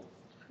medieval.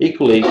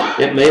 Equally,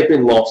 it may have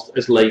been lost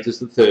as late as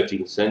the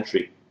 13th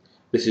century.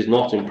 This is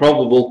not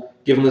improbable,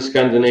 given the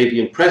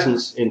Scandinavian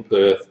presence in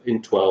Perth in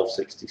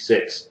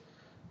 1266.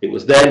 It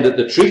was then that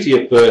the Treaty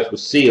of Perth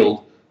was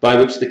sealed, by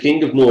which the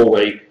King of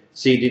Norway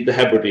ceded the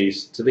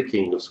Hebrides to the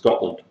King of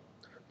Scotland.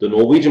 The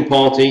Norwegian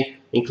party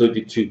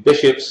included 2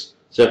 bishops,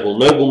 several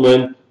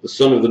noblemen, the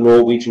son of the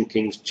Norwegian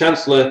King's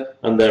Chancellor,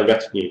 and their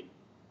retinue.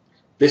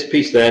 This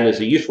piece then is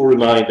a useful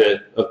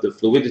reminder of the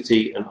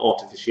fluidity and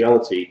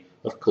artificiality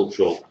of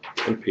cultural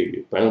and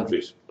period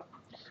boundaries.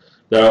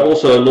 There are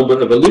also a number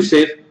of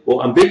elusive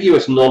or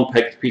ambiguous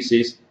non-pegged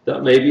pieces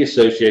that may be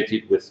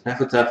associated with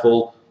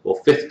Hnefatafl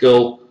or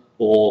Fithgul,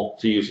 or,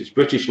 to use its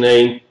British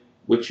name,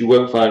 which you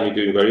won't find me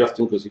doing very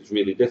often because it's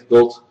really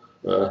difficult,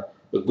 a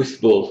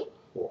Gwithbul,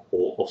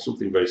 or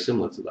something very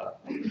similar to that.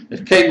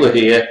 If Kate were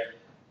here,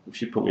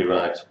 she'd put me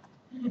right.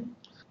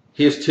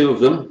 Here's 2 of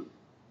them.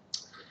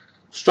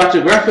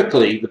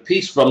 Stratigraphically, the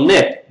piece from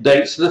Nip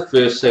dates to the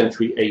 1st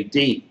century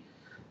AD,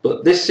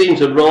 but this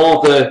seems a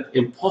rather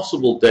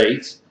impossible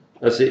date,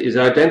 as it is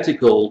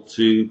identical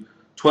to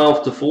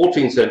 12th to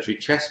 14th century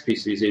chess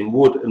pieces in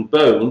wood and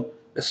bone,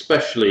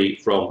 especially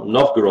from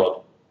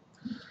Novgorod.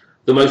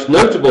 The most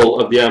notable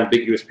of the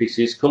ambiguous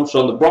pieces comes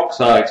from the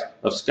Brockside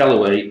of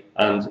Scalloway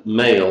and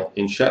Mail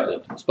in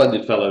Shetland.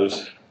 Splendid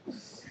fellows.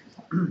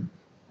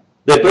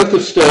 They're both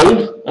of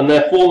stone, and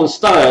their form and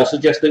style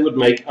suggest they would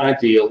make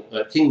ideal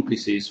king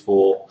pieces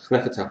for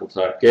Hnefatafl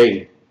type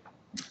game.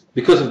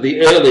 Because of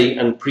the early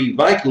and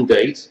pre-Viking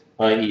date,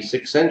 i.e.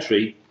 6th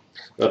century,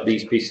 of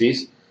these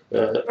pieces,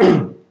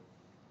 the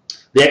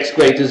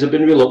excavators have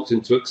been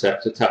reluctant to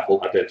accept a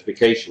tafel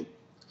identification.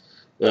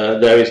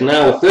 There is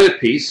now a third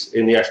piece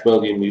in the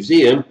Ashmolean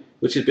Museum,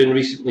 which has been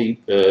recently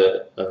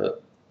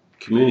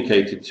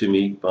communicated to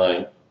me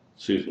by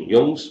Susan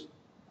Youngs,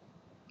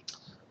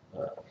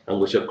 and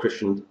which I've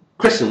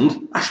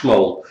christened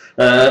Ashmole.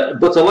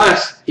 But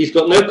alas, he's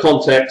got no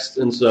context,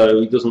 and so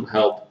he doesn't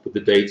help with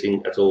the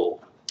dating at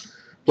all.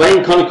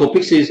 Plain conical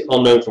pieces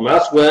are known from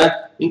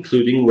elsewhere,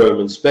 including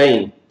Roman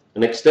Spain.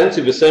 An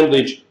extensive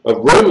assemblage of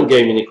Roman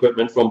gaming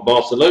equipment from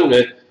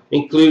Barcelona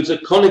includes a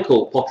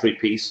conical pottery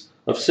piece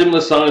of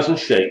similar size and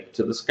shape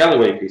to the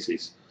Scalloway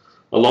pieces,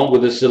 along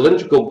with a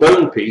cylindrical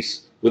bone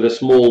piece with a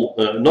small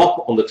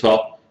knob on the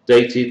top,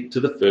 dated to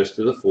the 1st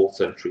to the 4th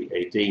century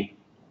AD.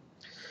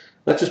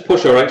 Let us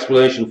push our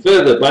explanation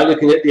further by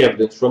looking at the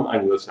evidence from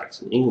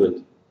Anglo-Saxon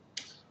England.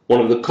 One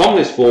of the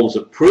commonest forms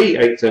of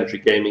pre-8th century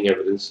gaming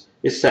evidence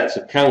is sets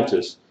of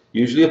counters,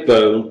 usually of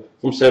bone,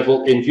 from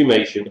several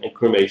inhumation and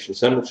cremation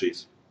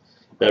cemeteries.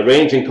 Their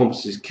range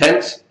encompasses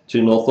Kent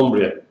to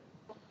Northumbria.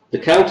 The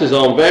counters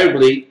are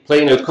invariably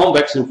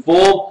plano-convex in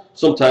form,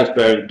 sometimes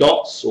bearing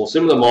dots or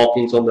similar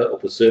markings on their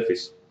upper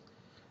surface.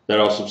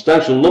 There are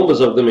substantial numbers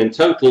of them in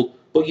total,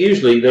 but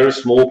usually they're a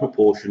small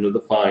proportion of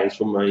the finds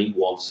from any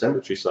one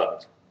cemetery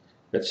site.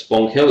 At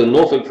Spong Hill in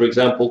Norfolk, for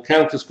example,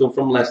 counters come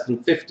from less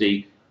than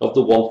 50 of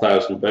the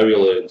 1,000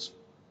 burial urns.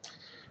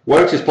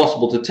 Where it is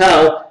possible to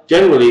tell,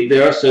 generally they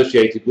are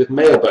associated with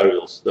male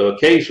burials, though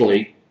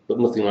occasionally, but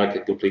nothing like a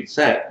complete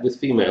set, with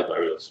female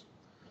burials.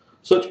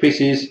 Such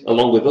pieces,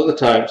 along with other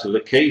types of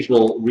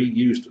occasional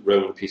reused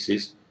Roman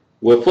pieces,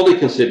 were fully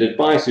considered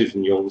by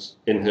Susan Youngs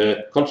in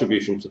her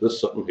contribution to the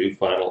Sutton Hoo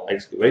final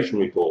excavation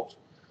report.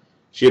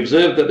 She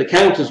observed that the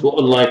counters were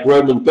unlike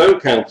Roman bone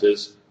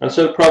counters, and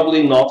so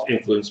probably not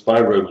influenced by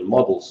Roman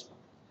models.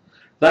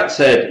 That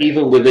said,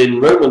 even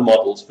within Roman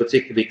models,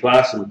 particularly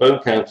glass and bone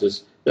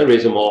counters, there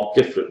is a marked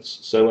difference,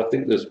 so I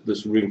think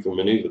there's room for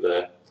manoeuvre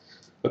there.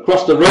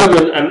 Across the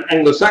Roman and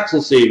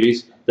Anglo-Saxon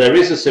series, there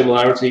is a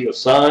similarity of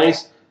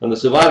size, and the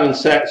surviving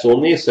sets or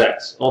near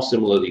sets are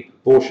similarly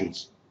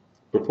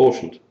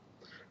proportioned.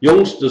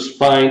 Youngs does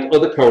find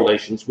other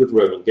correlations with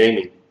Roman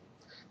gaming.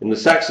 In the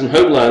Saxon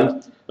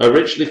homeland, a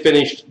richly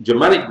finished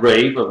Germanic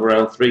grave of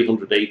around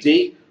 300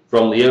 AD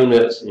from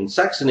Leonas in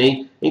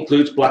Saxony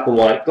includes black and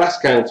white glass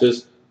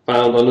counters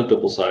found on a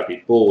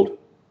double-sided board.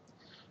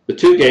 The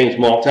two games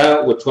marked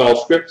out were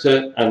 12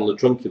 scripta and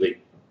Latrunculi.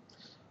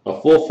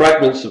 Of 4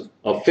 fragments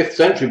of 5th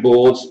century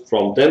boards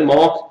from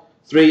Denmark,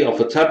 3 are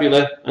for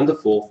tabula and the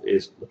 4th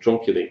is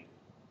Latrunculi.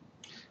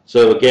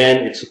 So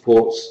again, it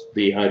supports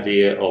the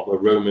idea of a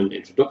Roman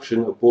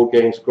introduction of board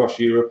games across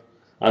Europe,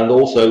 and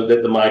also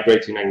that the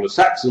migrating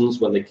Anglo-Saxons,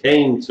 when they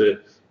came to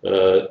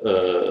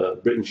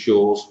Britain's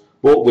shores,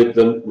 brought with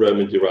them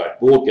Roman-derived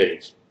board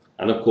games.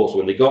 And of course,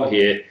 when they got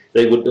here,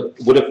 they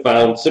would have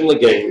found similar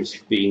games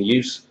being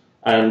used,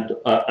 and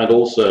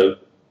also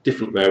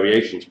different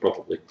variations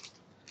probably.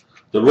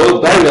 The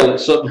Royal Burial at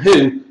Sutton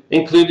Hoo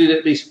included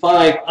at least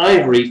 5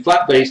 ivory,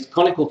 flat-based,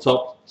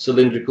 conical-topped,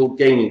 cylindrical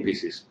gaming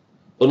pieces,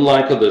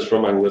 unlike others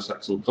from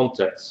Anglo-Saxon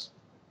contexts.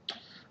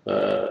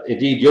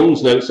 Indeed,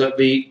 Youngs notes that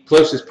the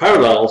closest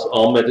parallels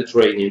are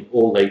Mediterranean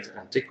or late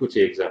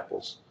antiquity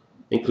examples,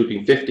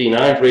 including 15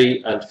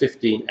 ivory and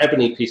 15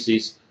 ebony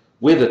pieces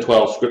with a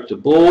 12 scripta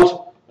board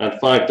and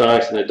 5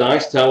 dice in a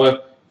dice tower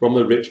from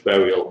a rich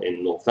burial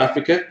in North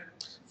Africa,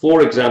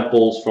 4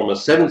 examples from a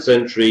 7th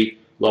century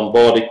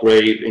Lombardic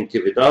grave in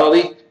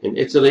Cividale in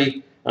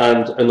Italy,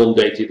 and an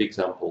undated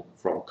example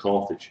from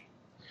Carthage.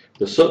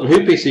 The Sutton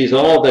Hoo pieces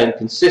are then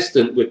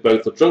consistent with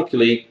both the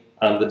Latrunculi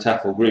and the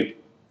tafel group.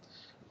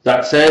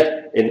 That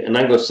said, in an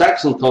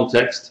Anglo-Saxon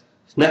context,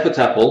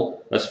 Hnefatafl,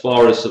 as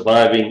far as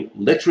surviving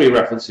literary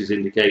references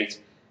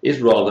indicate,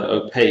 is rather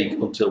opaque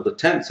until the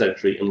 10th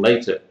century and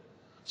later.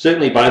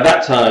 Certainly by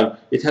that time,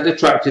 it had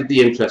attracted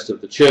the interest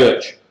of the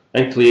church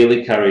and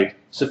clearly carried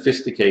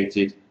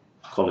sophisticated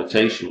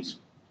connotations.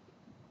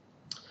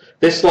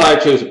 This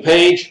slide shows a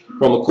page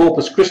from a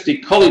Corpus Christi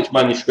College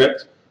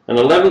manuscript, an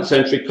 11th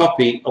century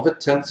copy of a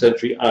 10th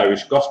century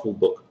Irish Gospel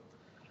book.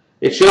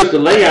 It shows the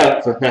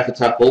layout for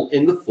Hnefatafl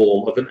in the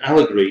form of an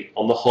allegory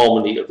on the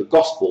harmony of the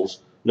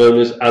Gospels, known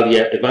as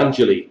Alia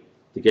Evangelii,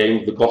 the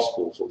game of the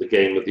Gospels, or the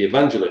game of the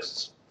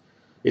Evangelists.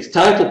 Its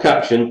title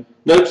caption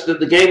notes that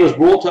the game was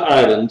brought to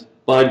Ireland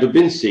by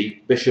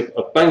Dubinsi, Bishop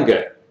of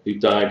Bangor, who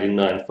died in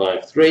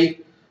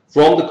 953,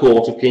 from the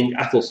court of King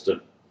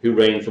Athelstan, who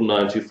reigned from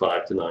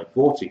 925 to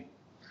 940.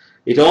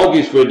 It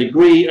argues for a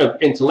degree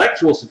of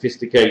intellectual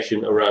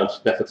sophistication around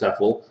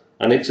Hnefatafl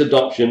and its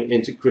adoption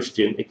into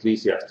Christian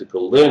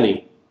ecclesiastical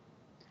learning.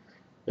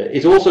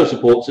 It also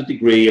supports a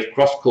degree of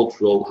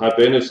cross-cultural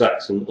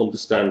Hiberno-Saxon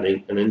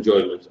understanding and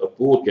enjoyment of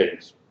board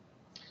games.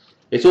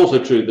 It's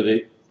also true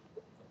that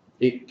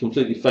it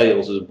completely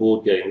fails as a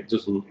board game. It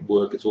doesn't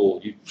work at all.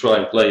 You try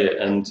and play it,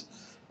 and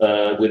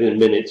within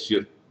minutes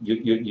you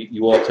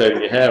are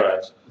tearing your hair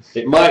out.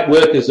 It might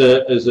work as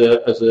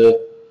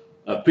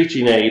a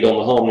preaching aid on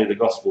the harmony of the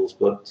Gospels,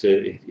 but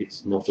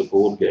it's not a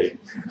board game.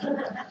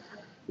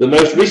 The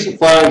most recent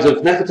finds of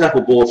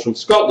Nefertafel boards from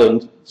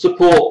Scotland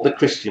support the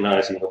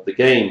Christianising of the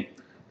game.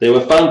 They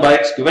were found by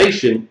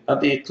excavation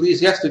at the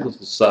ecclesiastical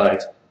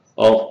site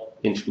of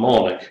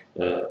Inchmarnock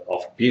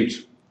off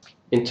Bute.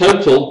 In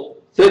total,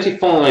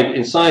 35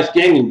 incised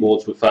gaming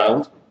boards were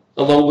found,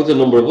 along with a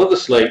number of other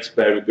slates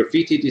bearing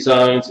graffiti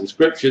designs,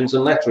 inscriptions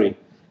and lettering,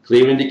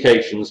 clear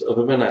indications of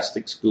a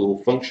monastic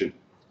school function.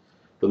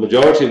 The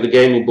majority of the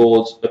gaming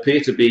boards appear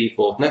to be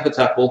for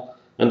Nefertafel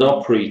and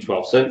are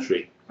pre-12th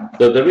century,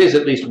 though there is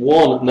at least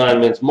one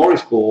Ninemans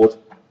Morris board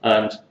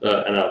and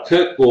an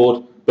Alkirk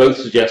board, both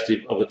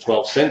suggestive of a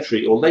 12th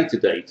century or later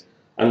date,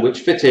 and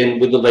which fit in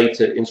with the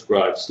later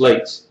inscribed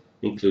slates,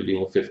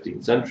 including a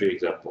 15th century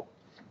example.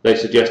 They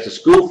suggest a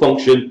school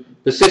function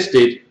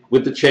persisted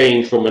with the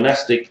change from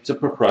monastic to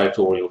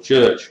proprietorial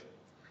church.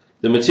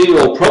 The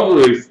material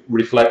probably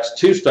reflects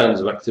two strands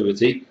of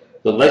activity: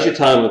 the leisure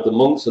time of the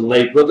monks and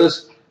lay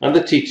brothers, and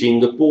the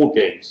teaching of board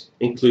games,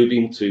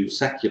 including to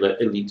secular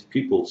elite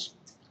pupils.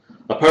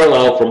 A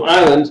parallel from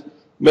Ireland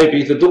may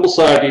be the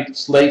double-sided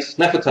slate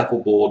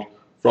Nefertafel board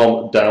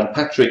from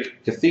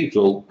Downpatrick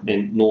Cathedral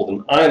in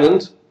Northern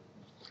Ireland,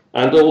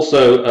 and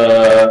also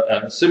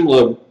a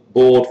similar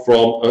board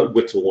from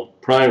Whitthorn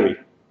Priory.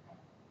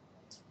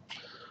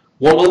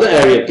 One other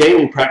area of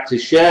gaming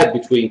practice shared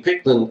between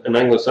Pictland and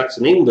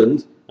Anglo-Saxon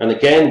England, and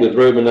again with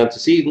Roman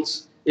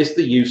antecedents, is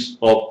the use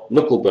of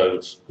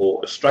knucklebones,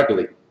 or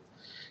astragali.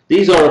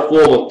 These are a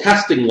form of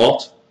casting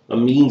lot, a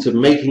means of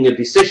making a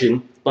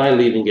decision by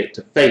leaving it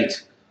to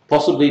fate,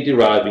 possibly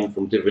deriving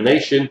from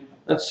divination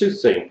and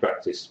soothsaying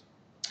practice.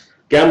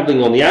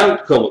 Gambling on the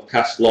outcome of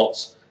cast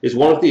lots is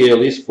one of the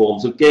earliest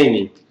forms of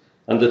gaming,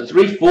 and the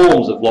three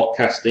forms of lot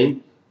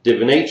casting,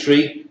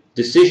 divinatory,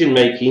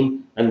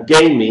 decision-making and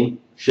gaming,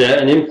 share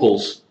an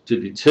impulse to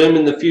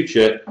determine the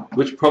future,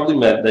 which probably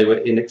meant they were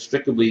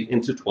inextricably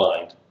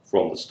intertwined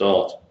from the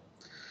start.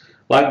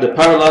 Like the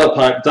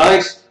parallelopipe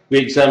dice we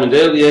examined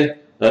earlier,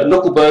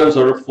 knucklebones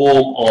are a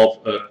form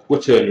of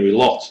quaternary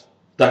lot,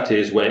 that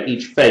is, where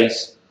each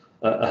face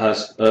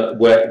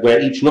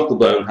where each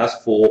knucklebone has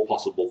four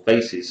possible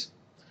faces.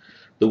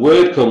 The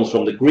word comes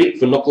from the Greek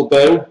for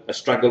knucklebone,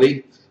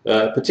 astragali,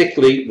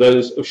 particularly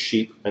those of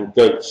sheep and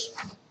goats.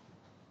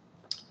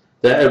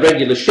 Their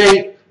irregular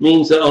shape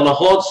means that on a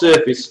hard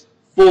surface,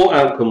 four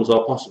outcomes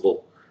are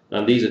possible,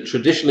 and these are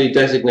traditionally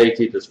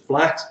designated as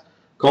flat,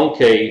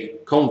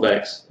 concave,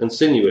 convex, and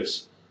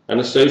sinuous, and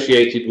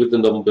associated with the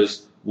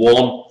numbers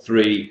 1,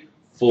 3,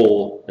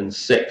 4, and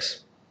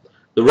 6.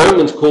 The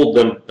Romans called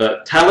them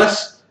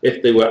talus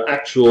if they were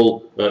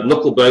actual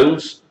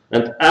knucklebones,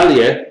 and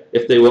alia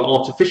if they were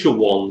artificial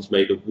ones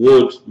made of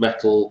wood,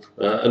 metal,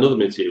 and other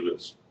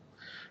materials.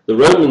 The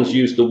Romans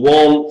used the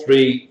 1,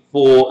 3,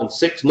 4, and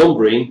 6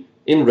 numbering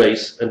in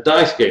race and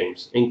dice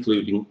games,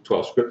 including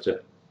 12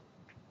 scripter.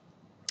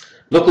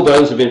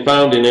 Knucklebones have been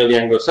found in early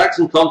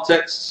Anglo-Saxon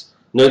contexts,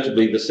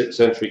 notably the 6th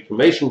century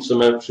cremation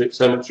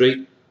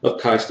cemetery of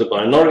Caister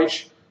by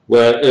Norwich,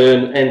 where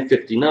urn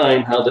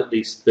N59 held at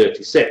least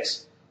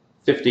 36.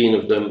 15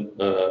 of them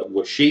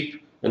were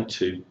sheep and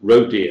 2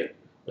 roe deer,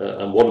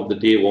 and one of the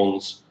deer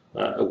ones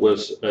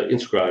was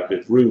inscribed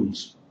with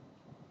runes.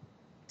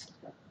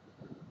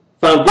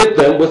 Found with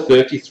them were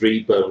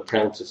 33 bone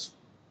counters.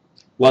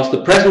 Whilst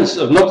the presence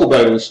of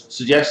knucklebones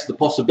suggests the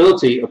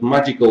possibility of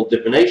magical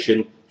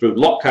divination through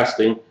lot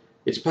casting,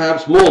 it's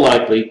perhaps more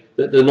likely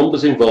that the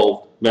numbers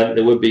involved meant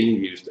they were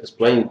being used as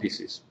playing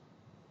pieces.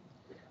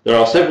 There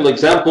are several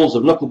examples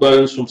of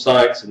knucklebones from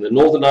sites in the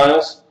Northern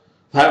Isles.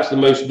 Perhaps the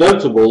most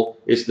notable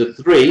is the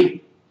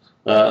 3,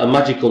 a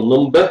magical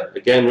number,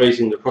 again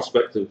raising the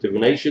prospect of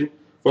divination,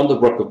 from the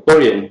Brook of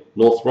Buryan,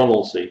 North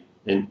Ronaldsay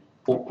in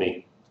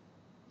Orkney,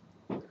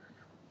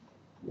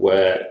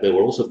 where they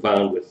were also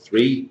found with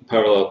 3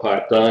 parallel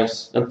pipe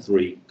dice and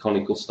 3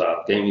 conical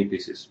style gaming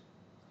pieces.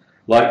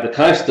 Like the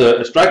Caister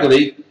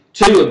astragali,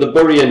 2 of the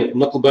Buryan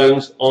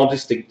knucklebones are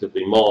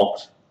distinctively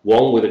marked,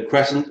 one with a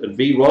crescent and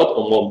V-rod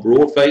on one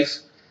broad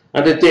face,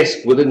 and a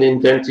disc with an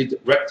indented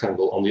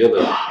rectangle on the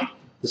other.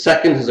 The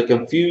second has a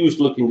confused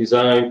looking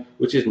design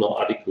which is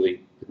not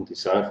adequately been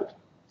deciphered.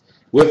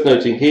 Worth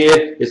noting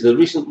here is the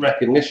recent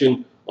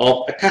recognition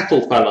of a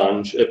cattle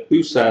phalange at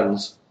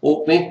Busands,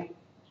 Orkney,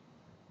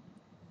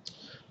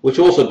 which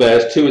also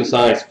bears 2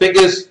 incised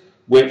figures,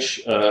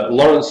 which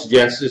Lawrence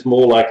suggests is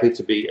more likely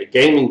to be a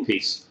gaming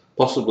piece,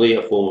 possibly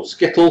a form of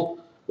skittle,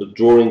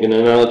 drawing an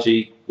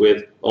analogy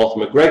with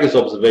Arthur McGregor's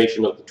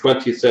observation of the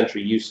 20th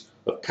century use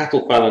of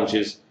cattle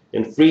phalanges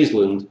in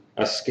Friesland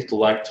as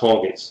skittle-like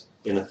targets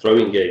in a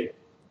throwing game.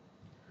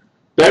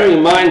 Bearing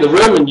in mind the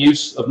Roman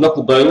use of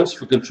knuckle bones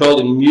for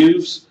controlling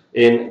moves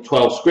in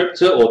 12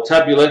 scripta or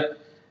tabula,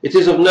 it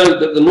is of note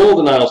that the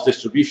Northern Isles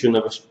distribution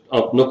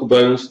of knuckle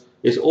bones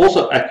is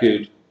also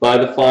echoed by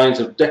the finds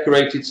of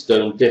decorated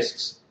stone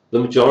discs, the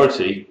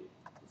majority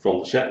from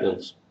the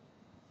Shetlands.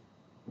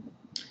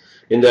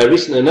 In their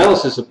recent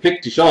analysis of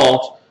Pictish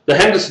art, the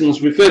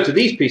Hendersons refer to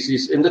these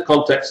pieces in the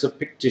context of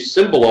Pictish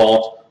symbol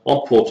art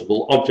on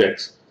portable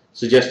objects,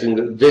 suggesting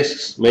that the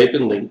discs may have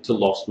been linked to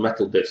lost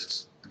metal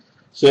discs.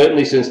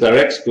 Certainly since their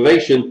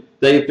excavation,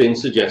 they have been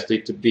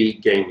suggested to be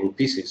gaming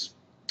pieces.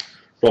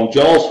 From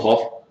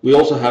Jarlshof, we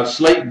also have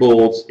slate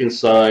boards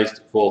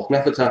incised for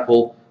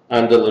Kneffertapel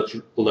and a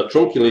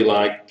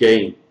Latrunculi-like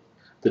game.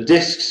 The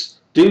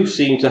discs do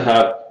seem to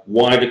have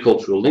wider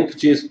cultural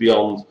linkages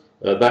beyond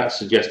that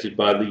suggested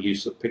by the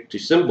use of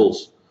Pictish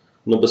symbols.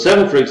 Number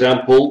 7, for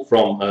example,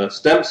 from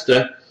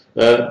Stempster,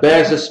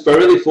 bears a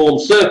spiraliform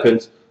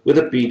serpent with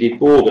a beaded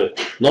border,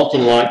 not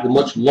unlike the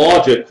much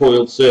larger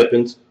coiled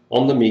serpent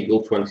on the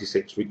Meagle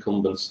 26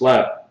 recumbent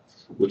slab,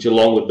 which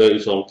along with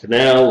those on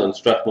Canal and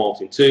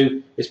Strathmartin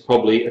II is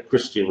probably a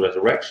Christian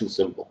resurrection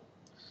symbol.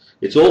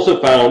 It's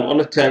also found on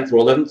a 10th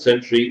or 11th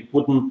century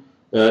wooden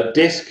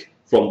disc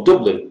from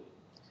Dublin.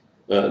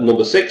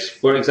 Number 6,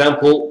 for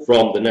example,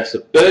 from the Ness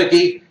of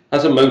Bergy,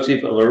 has a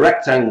motif of a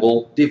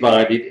rectangle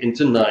divided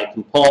into 9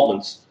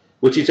 compartments,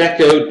 which is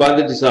echoed by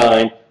the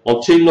design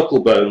on 2 knuckle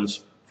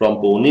bones from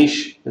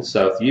Bornish and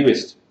South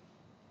Uist,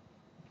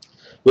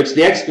 which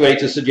the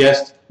excavators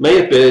suggest may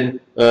have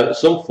been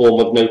some form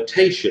of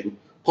notation,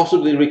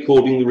 possibly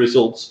recording the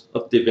results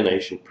of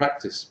divination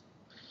practice.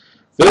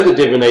 Further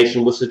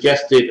divination was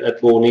suggested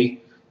at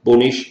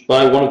Bornish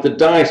by one of the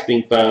dice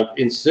being found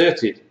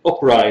inserted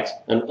upright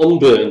and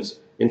unburned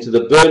into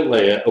the burnt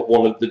layer of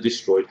one of the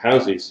destroyed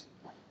houses.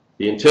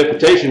 The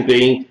interpretation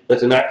being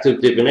that an act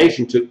of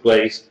divination took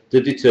place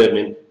to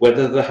determine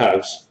whether the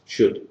house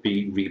should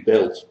be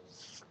rebuilt.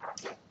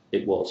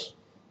 It was.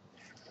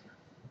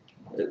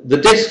 The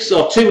discs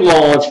are too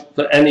large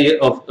for any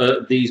of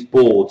these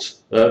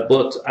boards,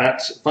 but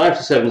at 5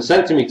 to 7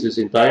 centimetres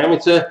in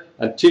diameter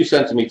and 2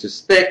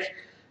 centimetres thick,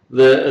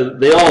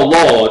 they are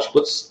large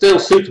but still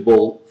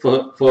suitable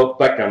for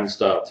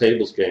backgammon-style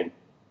tables game.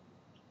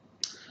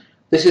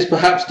 This is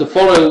perhaps to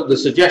follow the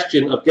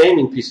suggestion of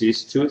gaming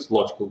pieces to its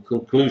logical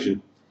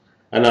conclusion,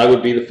 and I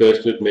would be the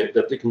first to admit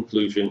that the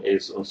conclusion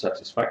is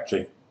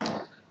unsatisfactory.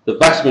 The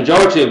vast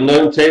majority of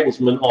known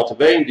tablesmen are to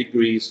varying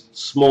degrees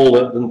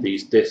smaller than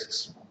these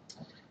discs.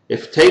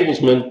 If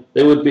tablesmen,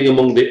 they would be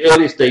among the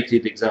earliest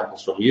dated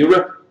examples from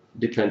Europe,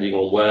 depending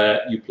on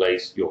where you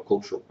place your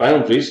cultural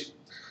boundaries.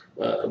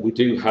 We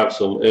do have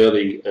some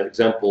early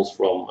examples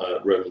from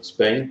Roman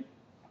Spain.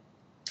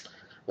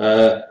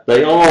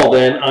 They are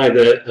then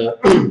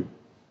either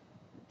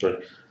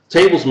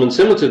tablesmen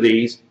similar to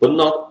these, but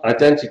not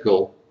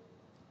identical,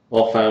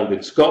 are found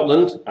in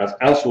Scotland as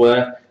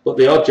elsewhere, but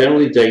they are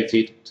generally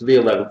dated to the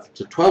 11th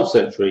to 12th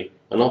century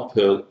and are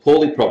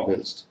poorly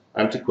provenanced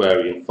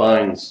antiquarian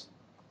finds.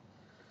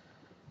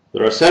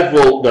 There were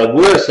several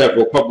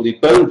probably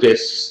bone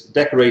discs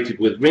decorated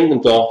with ring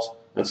and dot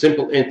and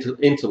simple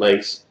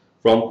interlace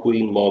from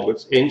Queen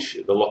Margaret's Inch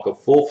at the Loch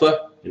of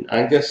Forfar in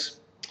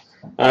Angus,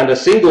 and a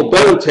single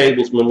bone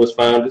tablesman was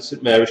found at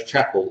St Mary's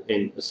Chapel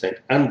in St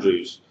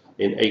Andrews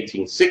in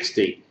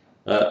 1860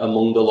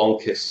 among the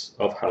Longkists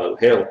of Hallow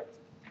Hill.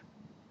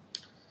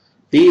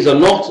 These are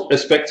not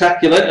as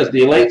spectacular as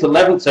the late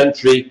 11th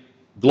century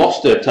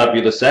Gloucester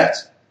tabular set.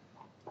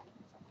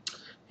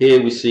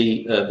 Here we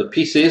see the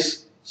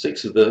pieces,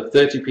 6 of the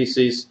 30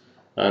 pieces,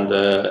 and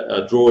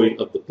a drawing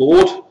of the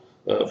board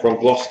from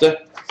Gloucester,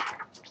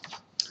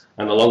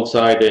 and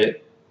alongside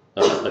it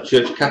a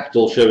church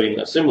capital showing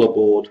a similar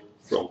board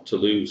from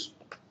Toulouse.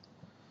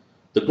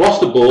 The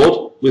Gloucester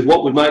board, with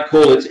what we might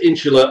call its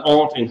insular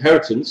art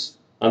inheritance,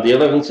 and the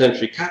 11th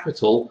century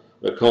capital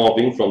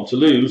carving from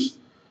Toulouse,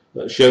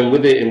 shown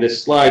with it in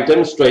this slide,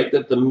 demonstrate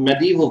that the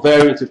medieval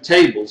variant of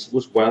tables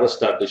was well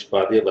established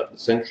by the 11th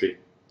century.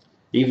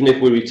 Even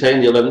if we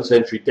retain the 11th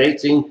century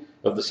dating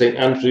of the St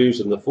Andrews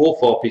and the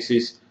Forfar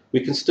pieces, we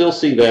can still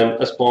see them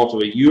as part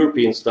of a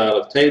European style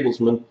of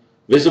tablesman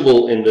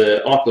visible in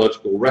the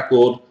archaeological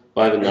record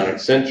by the 9th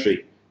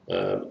century,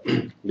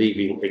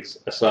 leaving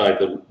aside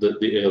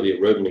the earlier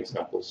Roman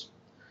examples.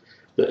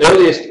 The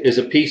earliest is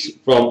a piece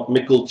from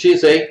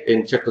Mikulčice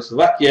in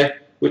Czechoslovakia,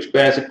 which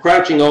bears a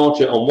crouching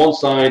archer on one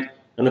side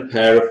and a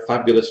pair of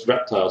fabulous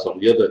reptiles on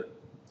the other.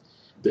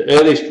 The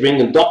earliest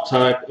ring and dot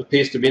type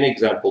appears to be an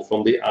example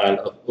from the Isle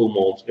of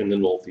Aumont in the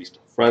northeast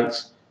of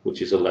France,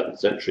 which is 11th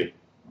century.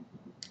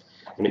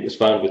 And it was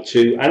found with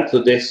 2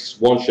 antler discs,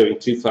 one showing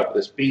 2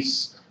 fabulous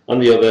beasts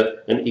and the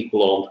other an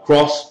equal-armed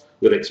cross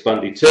with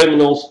expanded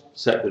terminals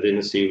set within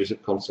a series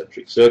of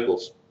concentric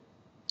circles.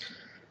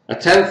 A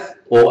 10th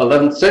or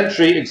 11th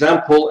century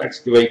example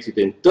excavated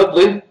in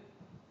Dublin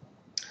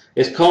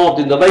is carved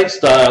in the late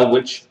style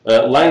which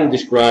Lang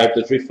described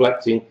as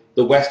reflecting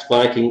the West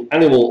Viking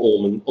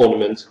animal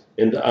ornament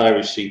in the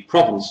Irish Sea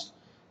province,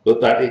 but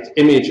that its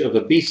image of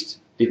a beast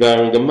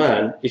devouring a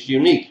man is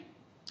unique.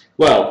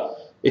 Well,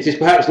 It is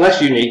perhaps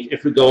less unique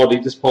if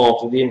regarded as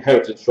part of the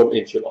inheritance from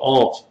insular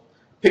art.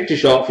 Picture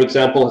shark, for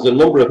example, has a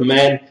number of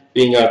men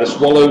being either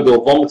swallowed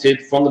or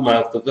vomited from the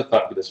mouth of the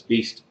fabulous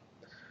beast.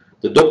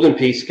 The Dublin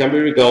piece can be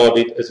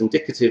regarded as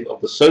indicative of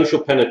the social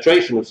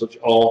penetration of such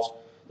art,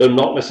 though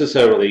not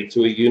necessarily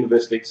to a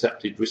universally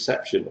accepted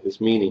reception of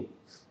its meaning.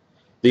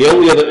 The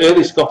only other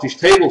early Scottish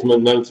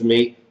tablesmen known to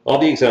me are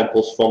the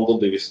examples from the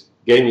Lewis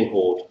gaming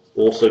hoard,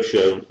 also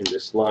shown in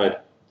this slide.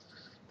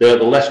 They are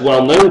the less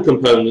well-known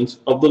component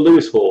of the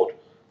Lewis hoard,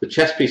 the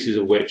chess pieces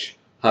of which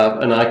have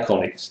an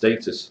iconic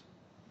status.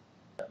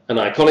 An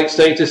iconic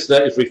status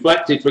that is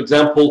reflected, for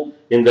example,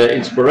 in their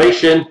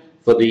inspiration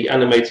for the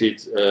animated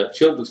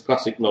children's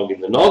classic Nog in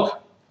the Nog,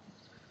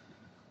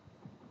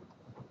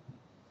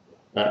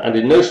 and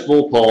in no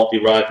small part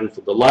deriving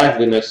from the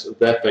liveliness of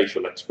their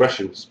facial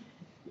expressions.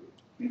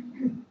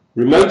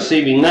 Remote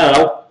seeming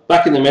now,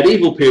 back in the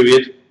medieval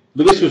period,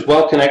 Lewis was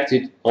well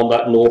connected on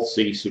that North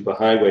Sea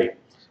superhighway,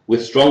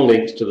 with strong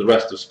links to the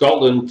rest of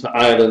Scotland, to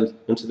Ireland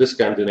and to the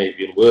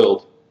Scandinavian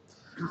world.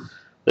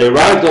 They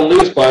arrived on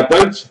Lewis by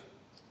boat,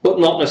 but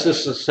not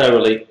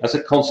necessarily as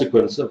a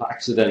consequence of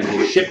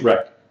accidental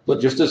shipwreck, but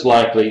just as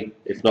likely,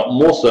 if not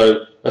more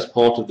so, as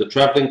part of the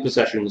travelling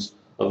processions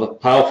of a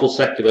powerful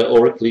secular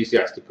or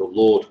ecclesiastical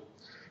lord.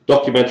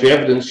 Documentary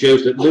evidence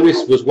shows that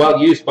Lewis was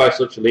well used by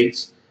such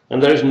elites,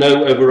 and there is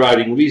no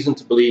overriding reason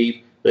to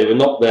believe they were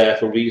not there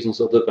for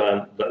reasons other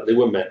than that they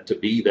were meant to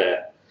be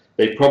there.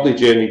 They probably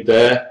journeyed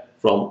there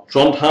from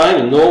Trondheim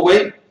in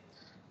Norway,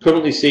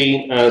 currently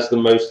seen as the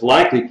most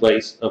likely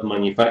place of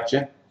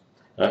manufacture.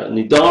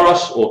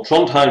 Nidaros or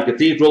Trondheim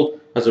Cathedral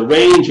has a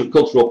range of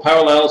cultural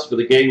parallels for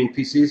the gaming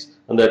pieces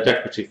and their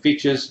decorative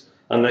features,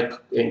 and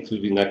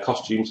including their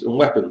costumes and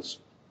weapons.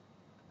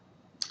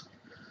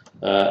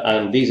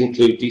 And these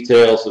include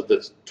details of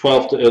the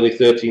 12th to early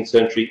 13th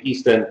century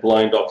East End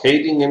blind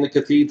arcading in the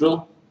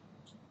cathedral,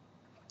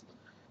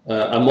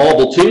 a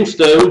marble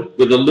tombstone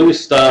with a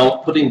Lewis-style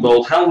pudding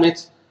bowl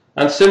helmet,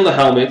 and similar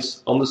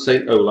helmets on the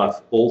St.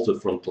 Olaf altar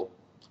frontal.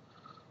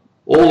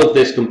 All of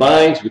this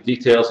combined with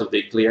details of the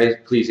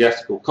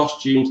ecclesiastical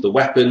costumes, the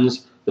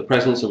weapons, the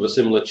presence of a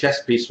similar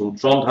chess piece from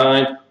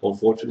Trondheim,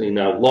 unfortunately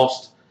now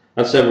lost,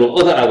 and several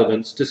other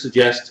elements to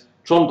suggest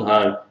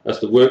Trondheim as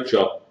the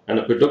workshop and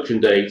a production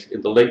date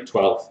in the late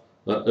 12th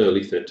or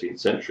early 13th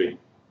century.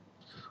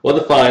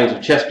 Other finds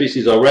of chess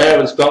pieces are rare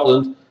in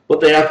Scotland, but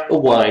they have a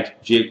wide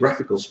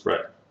geographical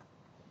spread.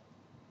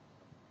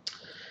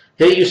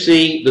 Here you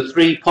see the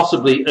three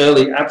possibly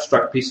early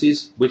abstract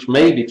pieces, which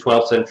may be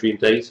 12th century in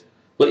date,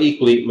 but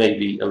equally may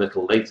be a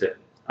little later.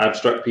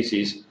 Abstract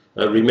pieces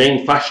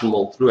remain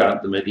fashionable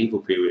throughout the medieval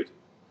period.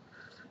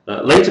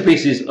 Later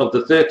pieces of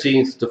the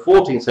 13th to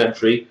 14th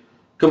century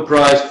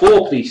comprise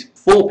four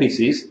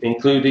pieces,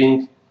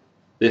 including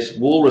this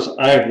walrus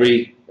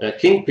ivory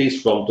king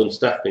piece from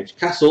Dunstafnage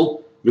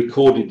Castle,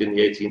 recorded in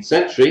the 18th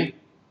century,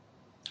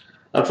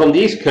 and from the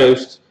east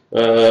coast,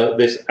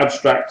 this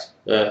abstract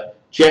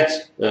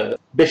jet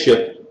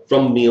bishop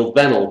from Neil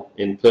Vennel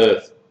in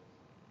Perth.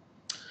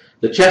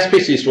 The chess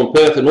pieces from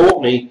Perth and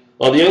Orkney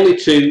are the only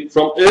two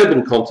from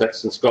urban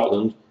contexts in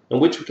Scotland, and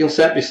which we can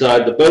set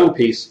beside the bone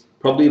piece,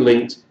 probably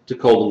linked to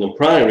Coldingham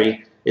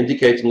Priory,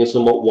 indicating a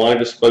somewhat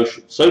wider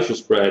social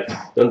spread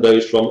than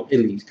those from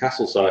elite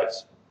castle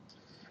sites.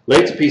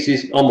 Later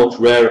pieces are much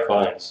rarer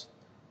finds.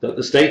 That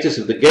the status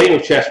of the game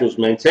of chess was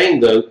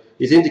maintained, though,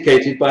 is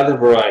indicated by the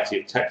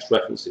variety of text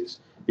references.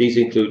 These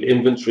include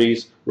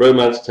inventories,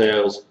 romance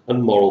tales,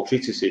 and moral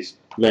treatises,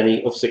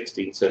 many of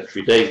 16th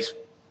century date.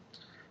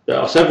 There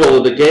are several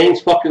other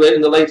games popular in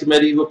the later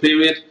medieval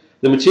period.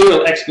 The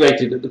material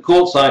excavated at the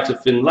court site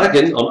of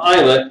Finlaggan on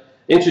Islay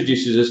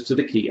introduces us to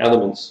the key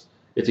elements.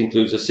 It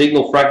includes a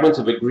signal fragment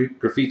of a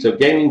graffito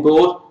gaming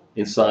board,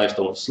 incised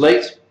on a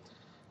slate.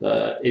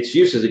 Its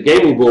use as a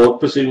gaming board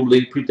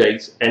presumably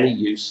predates any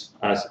use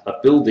as a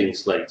building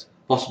slate,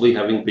 possibly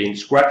having been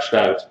scratched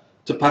out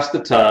to pass the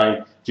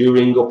time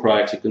during or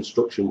prior to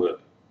construction work.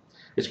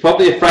 It's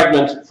probably a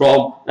fragment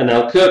from an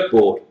Alkirk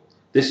board.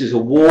 This is a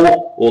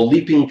war or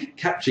leaping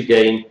capture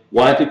game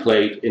widely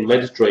played in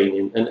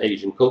Mediterranean and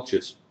Asian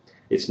cultures.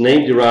 Its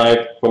name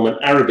derived from an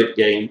Arabic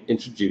game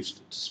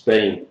introduced to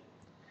Spain.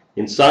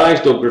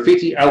 Incised or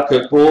graffiti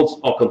Alkirk boards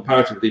are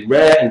comparatively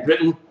rare in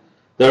Britain.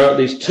 There are at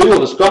least two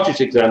other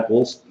Scottish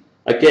examples,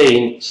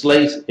 again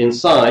slate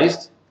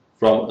incised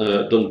from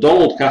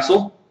Dundonald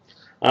Castle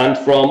and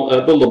from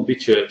the Lumbey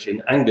Church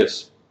in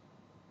Angus.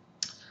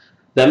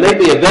 There may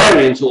be a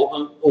variant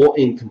or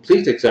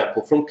incomplete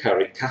example from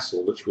Carrick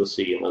Castle, which we'll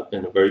see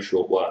in a very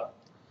short while.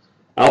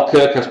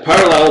 Alkirk has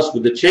parallels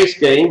with the chase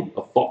game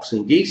of fox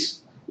and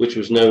geese, which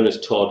was known as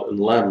Tod and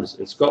Lambs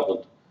in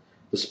Scotland.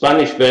 The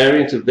Spanish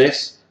variant of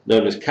this,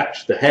 known as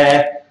Catch the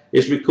Hare,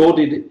 is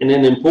recorded in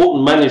an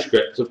important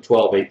manuscript of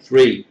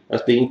 1283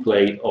 as being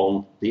played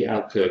on the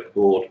Alkirk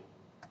board.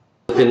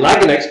 The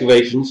Finlaggan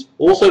excavations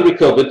also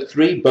recovered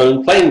three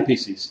bone playing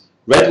pieces,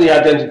 readily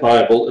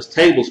identifiable as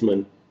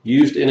tablesmen,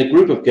 used in a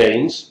group of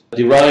games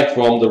derived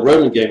from the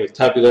Roman game of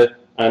tabula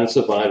and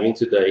surviving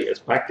today as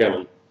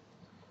backgammon.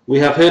 We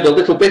have heard a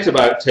little bit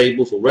about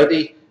tables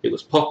already. It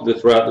was popular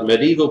throughout the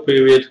medieval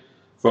period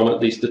from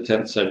at least the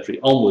 10th century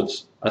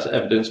onwards, as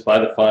evidenced by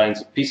the finds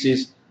of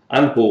pieces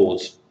and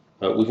boards.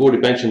 We've already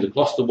mentioned the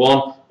Gloucester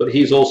one, but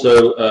he's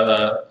also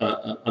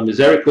a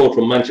misericord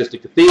from Manchester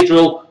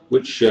Cathedral,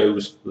 which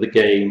shows the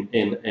game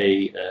in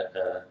a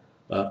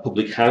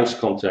public house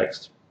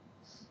context.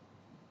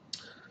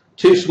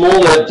 Two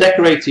smaller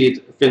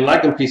decorated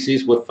Finlaggan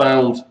pieces were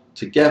found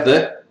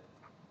together.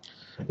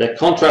 Their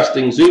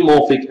contrasting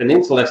zoomorphic and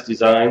interlaced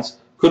designs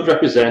could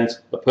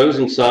represent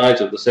opposing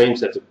sides of the same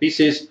set of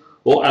pieces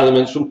or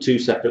elements from two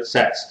separate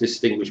sets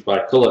distinguished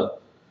by colour.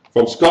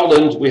 From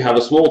Scotland, we have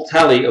a small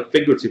tally of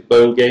figurative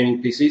bone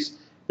gaming pieces.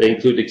 They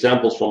include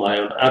examples from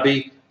Ione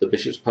Abbey, the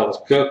Bishop's Palace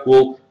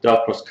Kirkwall,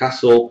 Dalcross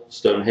Castle,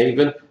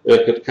 Stonehaven,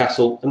 Urquhart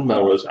Castle and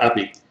Melrose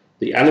Abbey.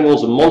 The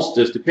animals and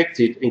monsters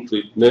depicted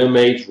include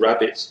mermaids,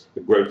 rabbits, a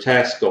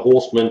grotesque, a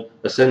horseman,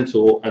 a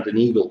centaur and an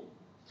eagle.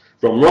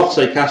 From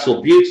Rothsay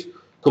Castle, Bute,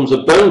 comes a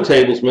bone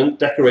tablesman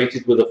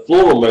decorated with a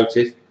floral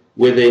motif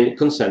within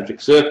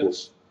concentric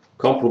circles,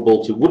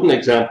 comparable to wooden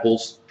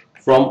examples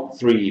from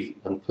Threave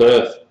and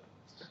Perth.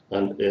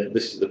 And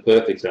this is the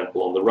Perth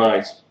example on the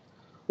right.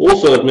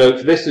 Also of note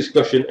for this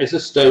discussion is a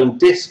stone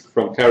disc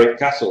from Carrick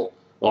Castle,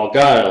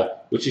 Argyll,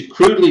 which is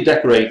crudely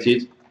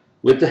decorated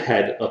with the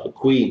head of a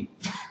queen.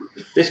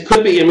 This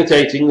could be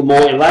imitating the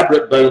more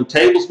elaborate bone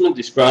tablesman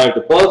described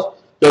above,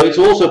 though it's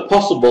also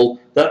possible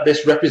that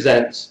this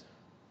represents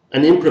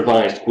an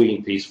improvised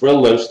queen piece for a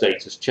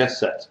low-status chess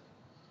set.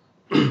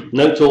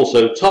 Note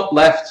also, top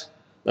left,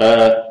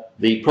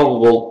 the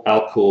probable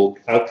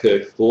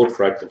Alkirk board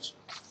fragment.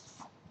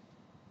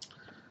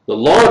 The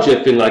larger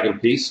Finlaggan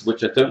piece,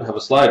 which I don't have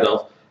a slide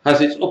of, has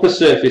its upper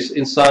surface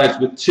incised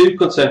with two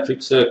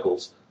concentric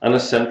circles and a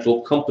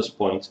central compass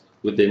point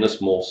within a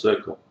small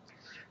circle.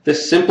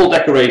 This simple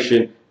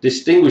decoration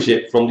distinguishes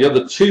it from the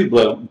other two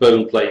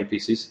bone playing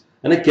pieces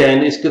and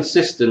again is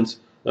consistent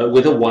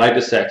with a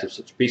wider set of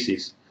such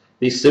pieces.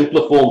 These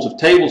simpler forms of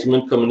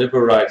tablesmen come in a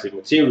variety of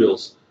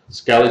materials: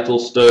 skeletal,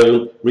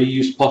 stone,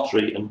 reused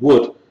pottery and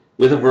wood,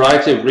 with a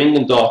variety of ring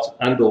and dot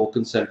and or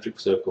concentric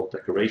circle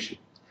decoration.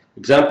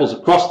 Examples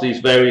across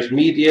these various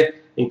media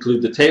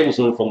include the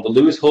tablesmen from the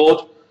Lewis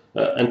Hoard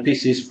and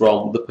pieces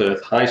from the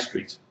Perth High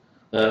Street,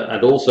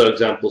 and also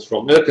examples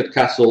from Urquhart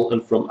Castle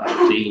and from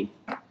Aberdeen.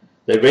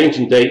 They range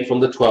in date from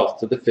the 12th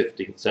to the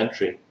 15th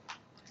century.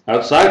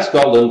 Outside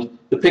Scotland,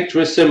 the picture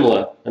is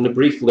similar, and a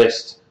brief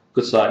list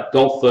could cite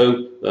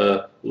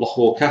Goltho,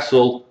 Lochore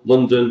Castle,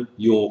 London,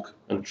 York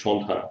and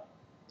Trondheim.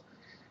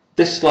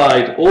 This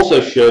slide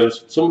also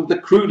shows some of the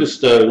cruder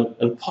stone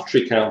and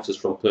pottery counters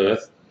from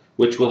Perth,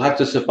 which will have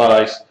to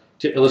suffice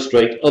to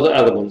illustrate other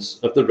elements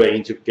of the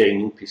range of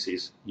gaming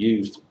pieces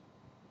used.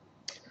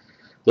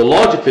 The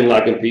larger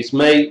Finlaggan piece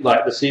may,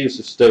 like the series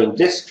of stone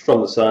discs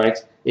from the site,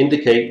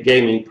 indicate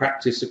gaming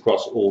practice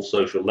across all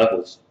social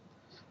levels.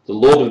 The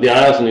Lord of the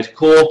Isles and his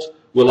court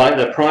were, like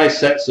their prize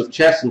sets of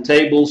chess and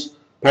tables,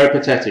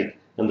 peripatetic,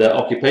 and their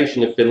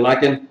occupation of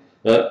Finlaggan,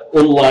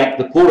 unlike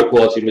the poorer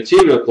quality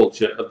material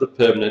culture of the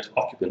permanent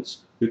occupants,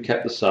 who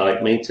kept the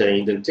site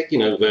maintained and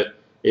ticking over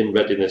in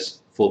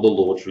readiness for the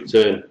Lord's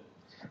return.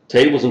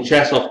 Tables and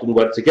chess often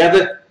went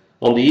together.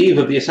 On the eve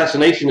of the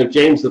assassination of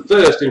James I in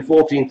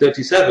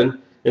 1437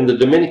 in the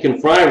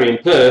Dominican Friary in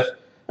Perth,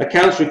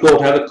 accounts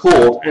record how the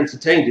court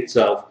entertained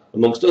itself,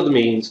 amongst other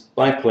means,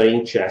 by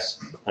playing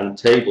chess and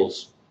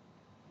tables.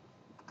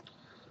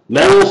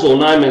 Merrill's or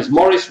Nine Men's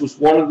Morris was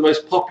one of the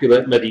most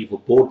popular medieval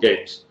board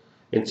games.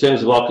 In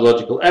terms of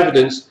archaeological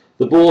evidence,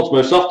 the boards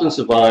most often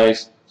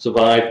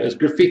survive as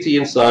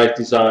graffiti-incised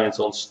designs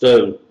on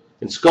stone.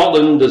 In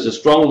Scotland, there's a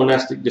strong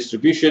monastic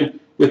distribution,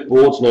 with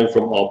boards known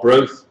from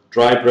Arbroath,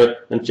 Dryborough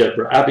and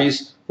Jedburgh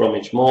Abbeys, from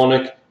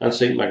Inchmarnock and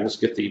St Magnus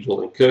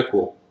Cathedral in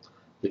Kirkwall.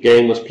 The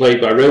game was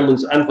played by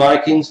Romans and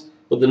Vikings,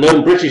 but the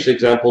known British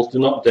examples do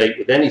not date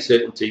with any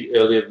certainty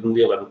earlier than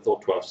the 11th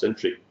or 12th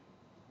century.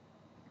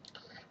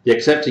 The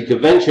accepted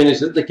convention is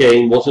that the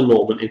game was a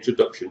Norman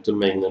introduction to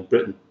mainland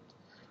Britain.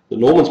 The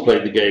Normans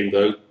played the game,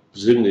 though,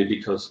 presumably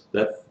because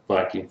their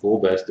Viking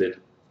forebears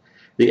did.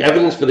 The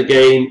evidence for the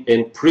game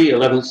in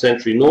pre-11th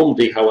century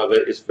Normandy, however,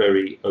 is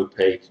very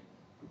opaque.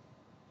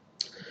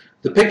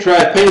 The picture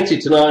I have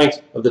painted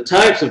tonight of the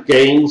types of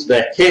games,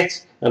 their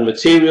kit and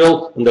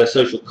material and their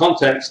social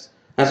context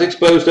has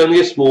exposed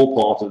only a small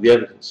part of the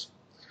evidence.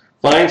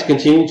 Finds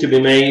continue to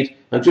be made,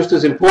 and just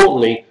as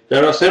importantly,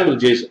 there are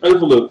assemblages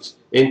overlooked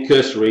in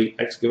cursory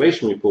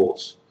excavation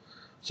reports.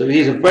 So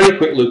here's a very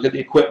quick look at the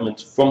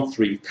equipment from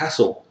Threave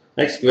Castle,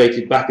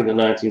 excavated back in the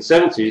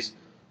 1970s,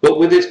 but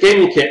with its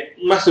gaming kit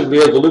massively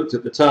overlooked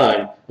at the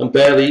time and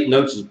barely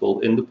noticeable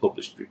in the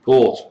published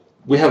report.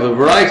 We have a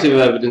variety of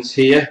evidence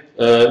here,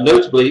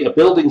 notably a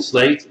building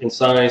slate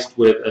incised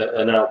with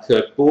an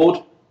Alkirk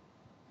board,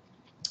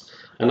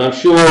 and I'm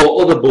sure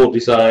other board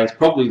designs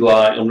probably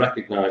lie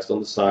unrecognised on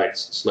the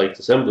site's slate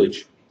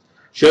assemblage.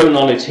 Shown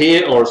on it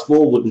here are a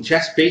small wooden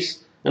chess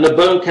piece and a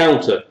bone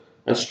counter,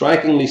 and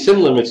strikingly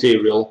similar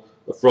material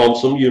from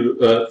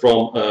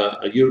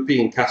a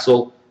European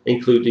castle,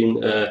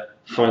 including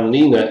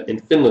Hämeenlinna in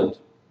Finland.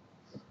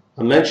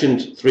 I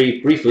mentioned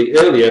 3 briefly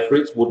earlier for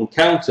its wooden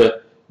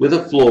counter with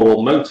a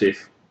floral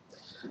motif.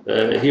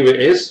 Here it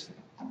is,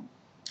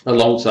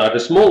 alongside a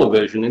smaller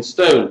version in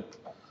stone.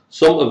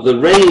 Some of the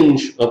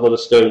range of other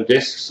stone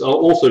discs are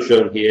also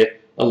shown here,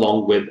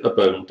 along with a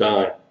bone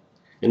die.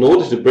 In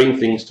order to bring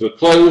things to a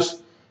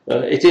close,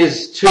 it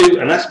is to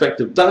an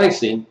aspect of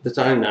dicing that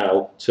I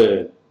now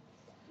turn.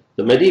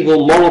 The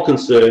medieval moral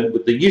concern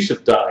with the use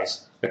of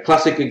dice, a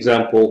classic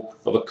example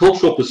of a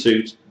cultural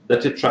pursuit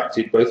that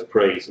attracted both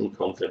praise and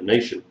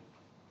condemnation.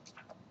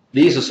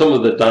 These are some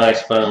of the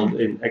dice found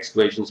in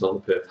excavations on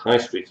the Perth High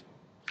Street.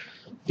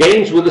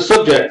 Games were the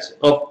subject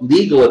of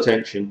legal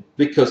attention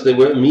because they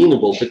were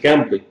amenable to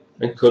gambling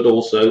and could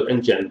also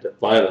engender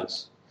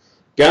violence.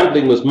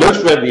 Gambling was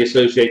most readily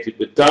associated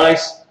with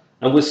dice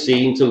and was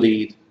seen to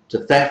lead to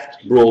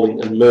theft,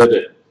 brawling and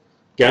murder.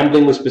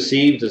 Gambling was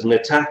perceived as an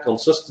attack on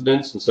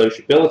sustenance and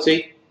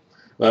sociability,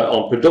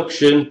 on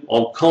production,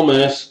 on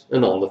commerce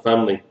and on the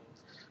family.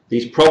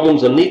 These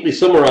problems are neatly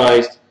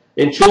summarised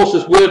in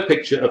Chaucer's word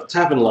picture of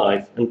tavern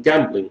life and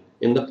gambling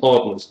in the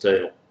Pardoner's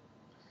Tale.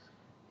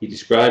 He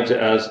describes it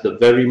as the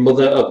very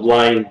mother of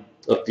lying,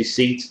 of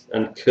deceit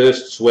and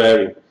cursed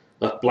swearing,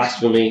 of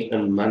blasphemy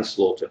and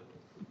manslaughter.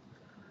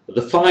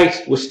 The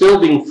fight was still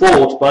being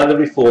fought by the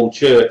Reformed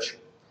Church.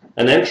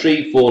 An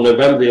entry for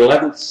November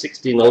 11th,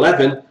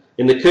 1611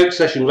 in the Kirk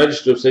Session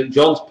Register of St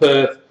John's,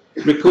 Perth,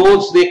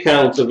 records the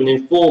account of an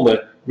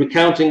informer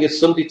recounting his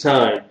Sunday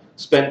time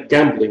spent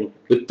gambling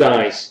with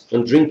dice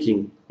and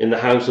drinking in the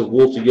house of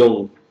Walter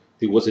Young,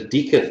 who was a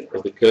deacon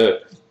of the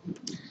Kirk.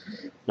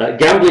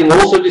 Gambling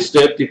also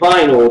disturbed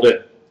divine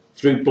order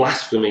through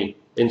blasphemy,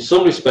 in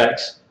some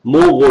respects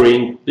more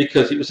worrying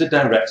because it was a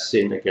direct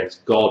sin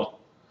against God.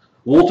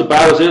 Walter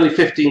Bauer's early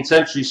 15th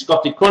century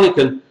Scottish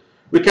Chronicon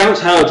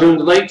recounts how during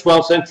the late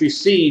 12th century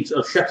siege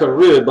of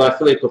Châteauroux by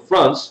Philip of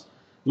France,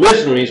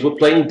 mercenaries were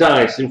playing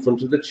dice in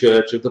front of the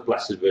church of the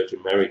Blessed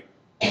Virgin Mary.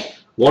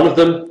 One of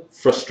them,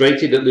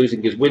 frustrated at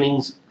losing his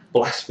winnings,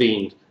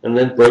 blasphemed and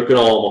then broke an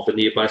arm off a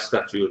nearby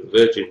statue of the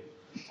Virgin.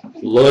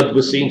 Blood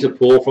was seen to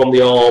pour from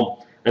the arm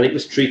and it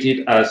was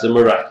treated as a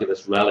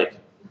miraculous relic.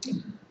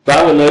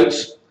 Bauer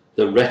notes,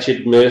 the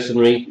wretched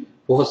mercenary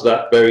was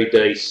that very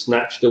day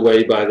snatched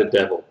away by the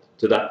devil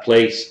to that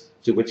place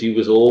to which he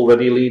was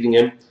already leading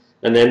him,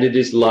 and ended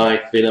his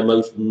life in a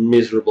most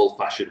miserable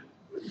fashion.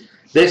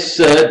 This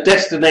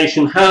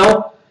destination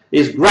hell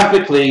is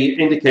graphically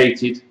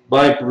indicated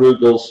by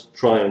Bruegel's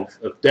Triumph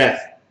of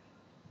Death,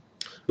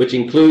 which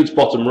includes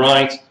bottom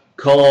right,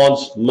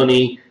 cards,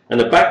 money,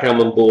 and a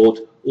backgammon board,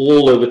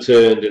 all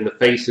overturned in the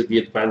face of the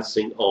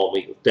advancing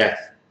army of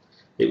death.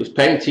 It was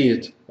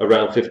painted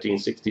around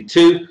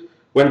 1562,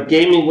 when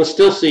gaming was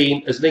still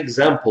seen as an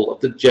example of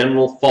the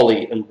general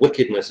folly and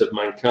wickedness of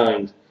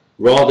mankind,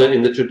 rather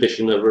in the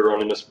tradition of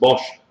Hieronymus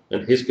Bosch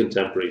and his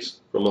contemporaries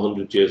from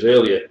 100 years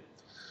earlier,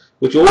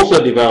 which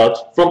also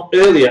developed from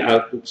earlier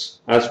outputs,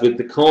 as with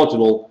the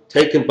cardinal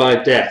taken by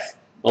death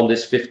on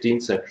this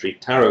 15th century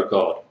tarot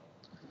card.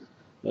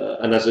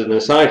 And as an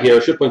aside here, I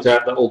should point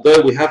out that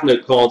although we have no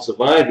cards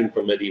surviving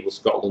from medieval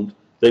Scotland,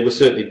 they were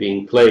certainly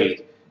being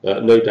played,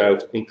 no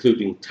doubt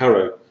including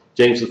tarot.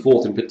 James IV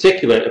in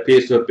particular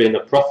appears to have been a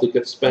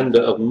profligate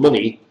spender of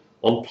money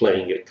on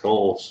playing at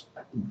cards.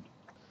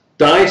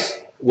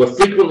 Dice were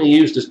frequently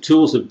used as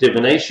tools of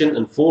divination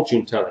and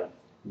fortune telling,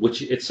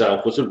 which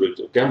itself was a route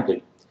of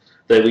gambling.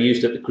 They were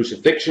used at the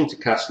crucifixion to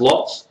cast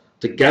lots,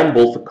 to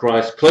gamble for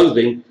Christ's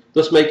clothing,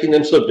 thus making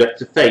them subject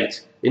to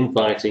fate,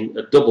 inviting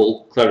a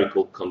double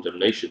clerical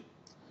condemnation.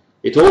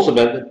 It also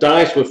meant that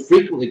dice were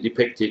frequently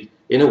depicted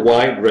in a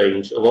wide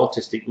range of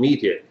artistic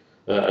media,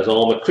 as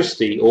armour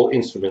Christi or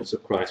instruments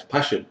of Christ's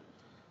Passion.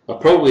 A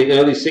probably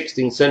early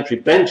 16th century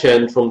bench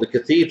end from the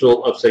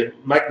Cathedral of St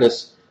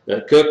Magnus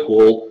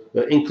Kirkwall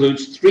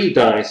includes 3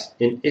 dice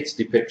in its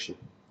depiction.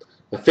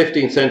 A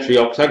 15th century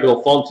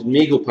octagonal font in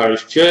Meagle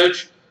Parish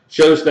Church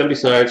shows them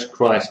besides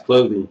Christ's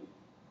clothing.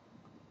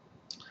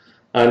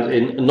 And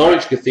in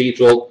Norwich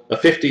Cathedral, a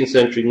 15th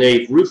century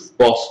nave roof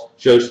boss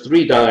shows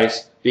 3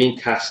 dice being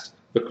cast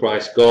for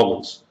Christ's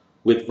garments,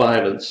 with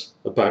violence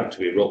about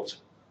to erupt.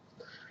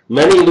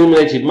 Many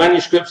illuminated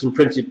manuscripts and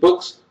printed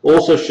books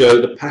also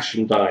show the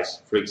Passion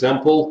dice. For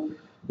example,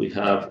 we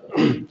have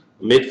a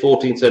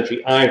mid-14th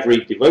century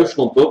ivory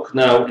devotional book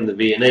now in the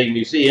V&A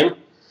Museum,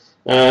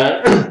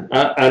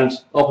 and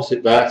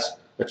opposite that,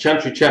 a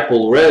Chantry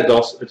Chapel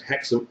reredos at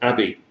Hexham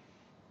Abbey.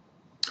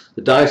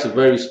 The dice are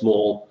very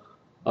small.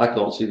 I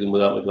can't see them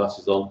without my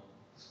glasses on.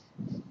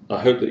 I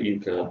hope that you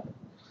can.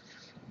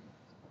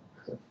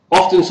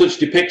 Often such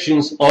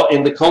depictions are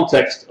in the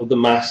context of the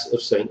Mass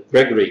of St.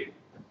 Gregory.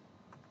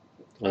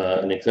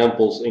 And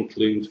examples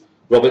include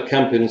Robert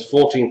Campion's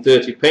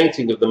 1430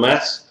 painting of the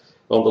Mass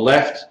on the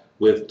left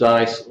with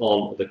dice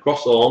on the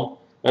cross arm,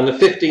 and the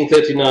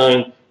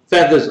 1539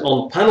 feathers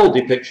on panel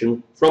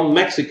depiction from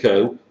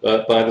Mexico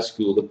by the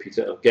school of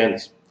Peter of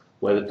Ghent,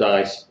 where the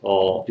dice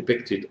are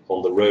depicted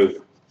on the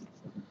robe.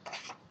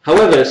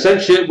 However,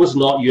 censure was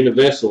not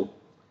universal.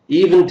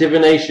 Even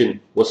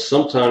divination was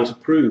sometimes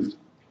approved.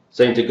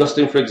 St.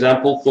 Augustine, for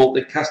example, thought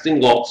that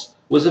casting lots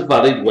was a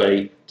valid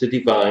way to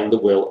divine the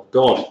will of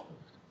God.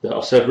 There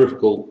are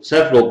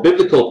several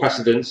biblical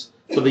precedents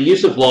for the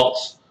use of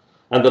lots,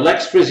 and the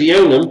Lex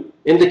Frisianum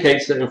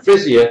indicates that in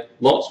Frisia,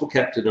 lots were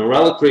kept in a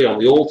reliquary on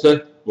the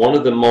altar, one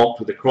of them marked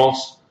with a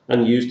cross,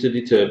 and used to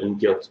determine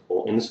guilt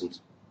or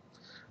innocence.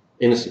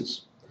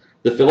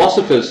 The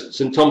philosophers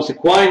St. Thomas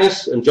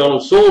Aquinas and John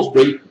of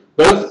Salisbury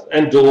both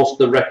endorsed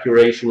the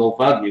recreational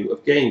value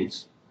of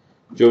games.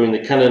 During the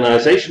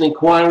canonization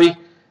inquiry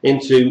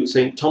into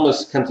St.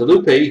 Thomas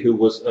Cantilupe, who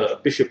was a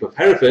bishop of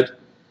Hereford,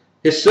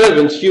 his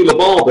servant Hugh le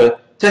Barber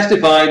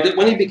testified that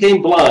when he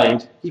became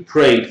blind, he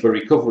prayed for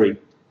recovery,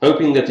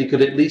 hoping that he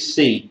could at least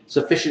see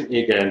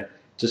sufficiently again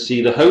to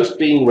see the host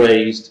being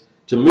raised,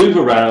 to move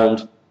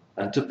around,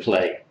 and to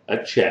play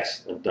at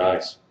chess and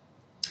dice.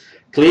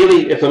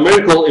 Clearly, if a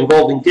miracle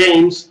involving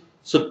games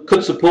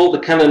could support the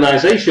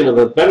canonization of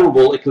a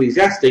venerable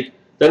ecclesiastic,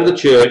 then the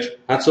Church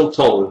had some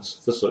tolerance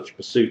for such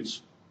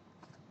pursuits.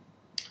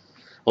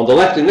 On the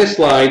left in this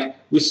slide,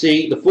 we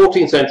see the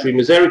 14th century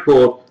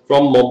Miséricorde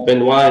from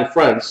Montbenoit in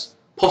France,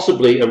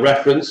 possibly a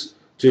reference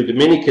to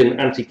Dominican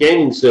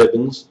anti-gaming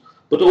sermons,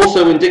 but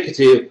also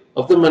indicative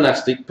of the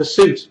monastic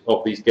pursuit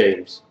of these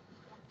games.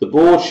 The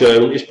board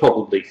shown is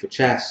probably for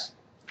chess.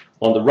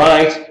 On the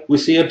right, we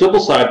see a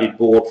double-sided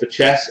board for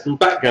chess and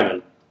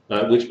backgammon,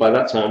 which by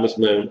that time was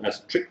known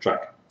as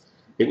trick-track.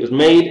 It was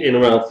made in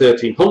around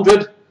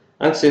 1300,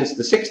 and since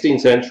the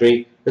 16th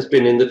century has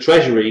been in the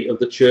treasury of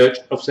the Church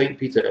of St.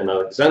 Peter and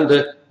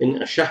Alexander in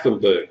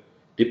Aschaffenburg,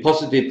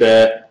 deposited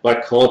there by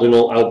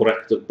Cardinal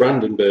Albrecht of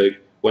Brandenburg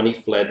when he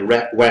fled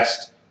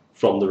west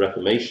from the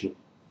Reformation.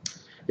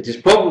 It is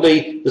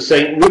probably the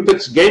St.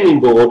 Rupert's gaming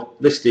board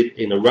listed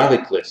in a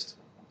relic list.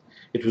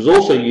 It was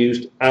also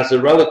used as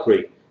a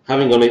reliquary,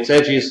 having on its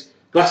edges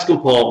glass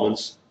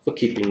compartments for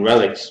keeping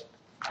relics.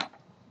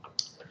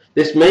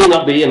 This may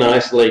not be an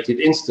isolated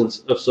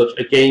instance of such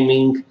a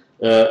gaming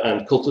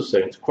and cult of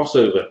saints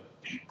crossover.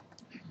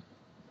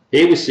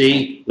 Here we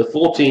see the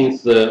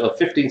 14th or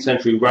 15th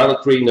century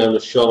reliquary known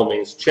as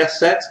Charlemagne's chess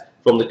set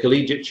from the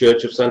Collegiate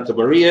Church of Santa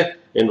Maria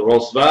in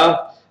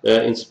Roncesvalles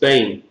in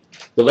Spain.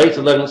 The late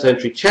 11th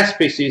century chess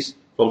pieces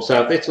from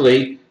South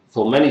Italy,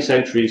 for many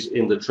centuries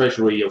in the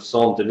treasury of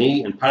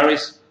Saint-Denis in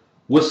Paris,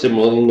 were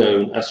similarly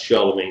known as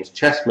Charlemagne's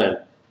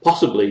chessmen,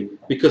 possibly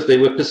because they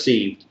were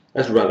perceived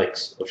as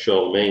relics of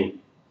Charlemagne.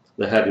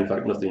 They had in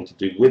fact nothing to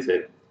do with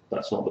him.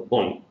 That's not the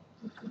point.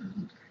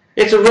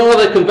 It's a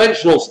rather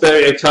conventional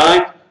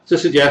stereotype to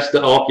suggest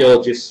that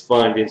archaeologists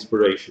find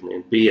inspiration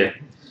in beer.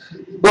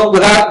 But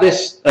without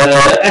this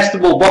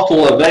estimable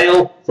bottle of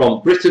ale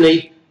from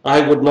Brittany,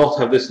 I would not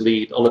have this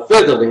lead on a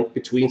further link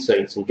between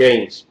saints and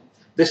games.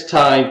 This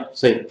time,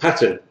 St.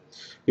 Paten,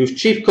 whose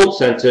chief cult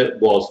centre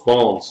was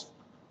Varnes.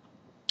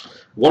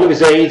 One of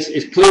his aides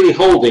is clearly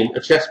holding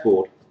a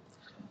chessboard.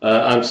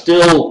 I'm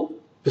still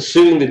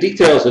pursuing the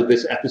details of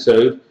this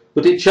episode,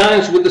 but it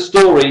chimes with the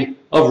story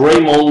of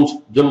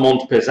Raymond de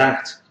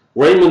Montpezat.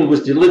 Raymond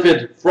was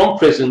delivered from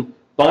prison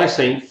by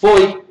St.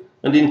 Foy,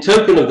 and in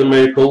token of the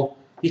miracle,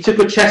 he took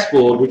a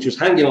chessboard which was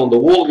hanging on the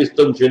wall of his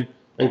dungeon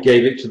and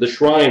gave it to the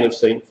shrine of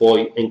St.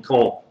 Foy in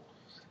Caen.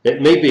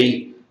 It may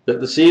be that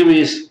the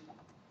series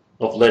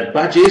of lead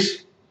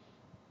badges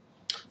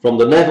from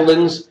the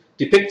Netherlands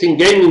depicting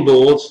gaming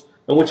boards,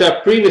 and which I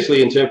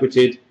previously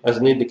interpreted as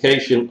an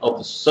indication of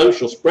the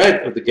social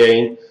spread of the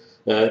game,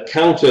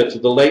 counter to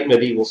the late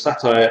medieval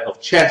satire of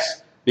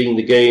chess being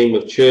the game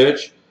of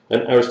church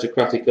and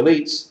aristocratic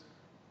elites,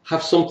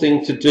 have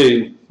something to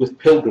do with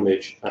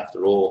pilgrimage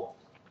after all.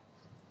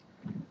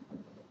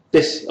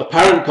 This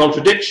apparent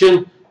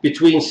contradiction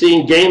between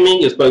seeing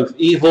gaming as both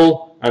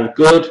evil and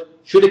good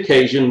should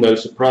occasion no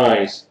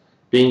surprise,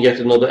 being yet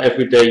another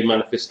everyday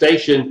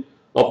manifestation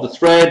of the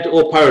thread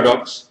or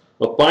paradox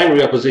of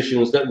binary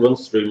oppositions that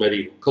runs through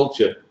medieval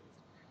culture.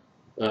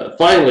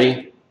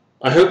 Finally,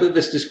 I hope that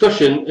this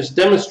discussion has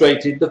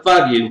demonstrated the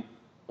value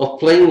of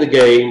playing the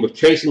game of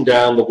chasing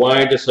down the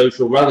wider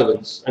social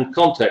relevance and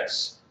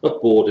contexts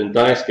of board and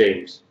dice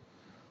games.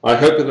 I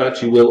hope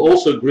that you will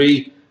also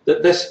agree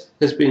that this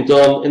has been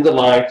done in the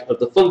light of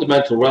the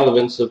fundamental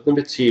relevance of the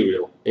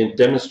material in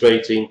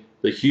demonstrating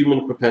the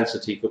human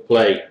propensity for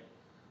play,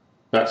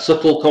 that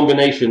subtle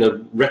combination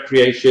of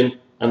recreation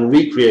and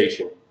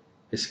recreation,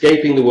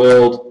 escaping the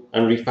world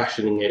and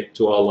refashioning it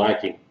to our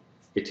liking.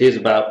 It is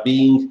about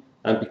being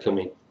and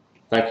becoming.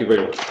 Thank you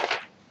very much.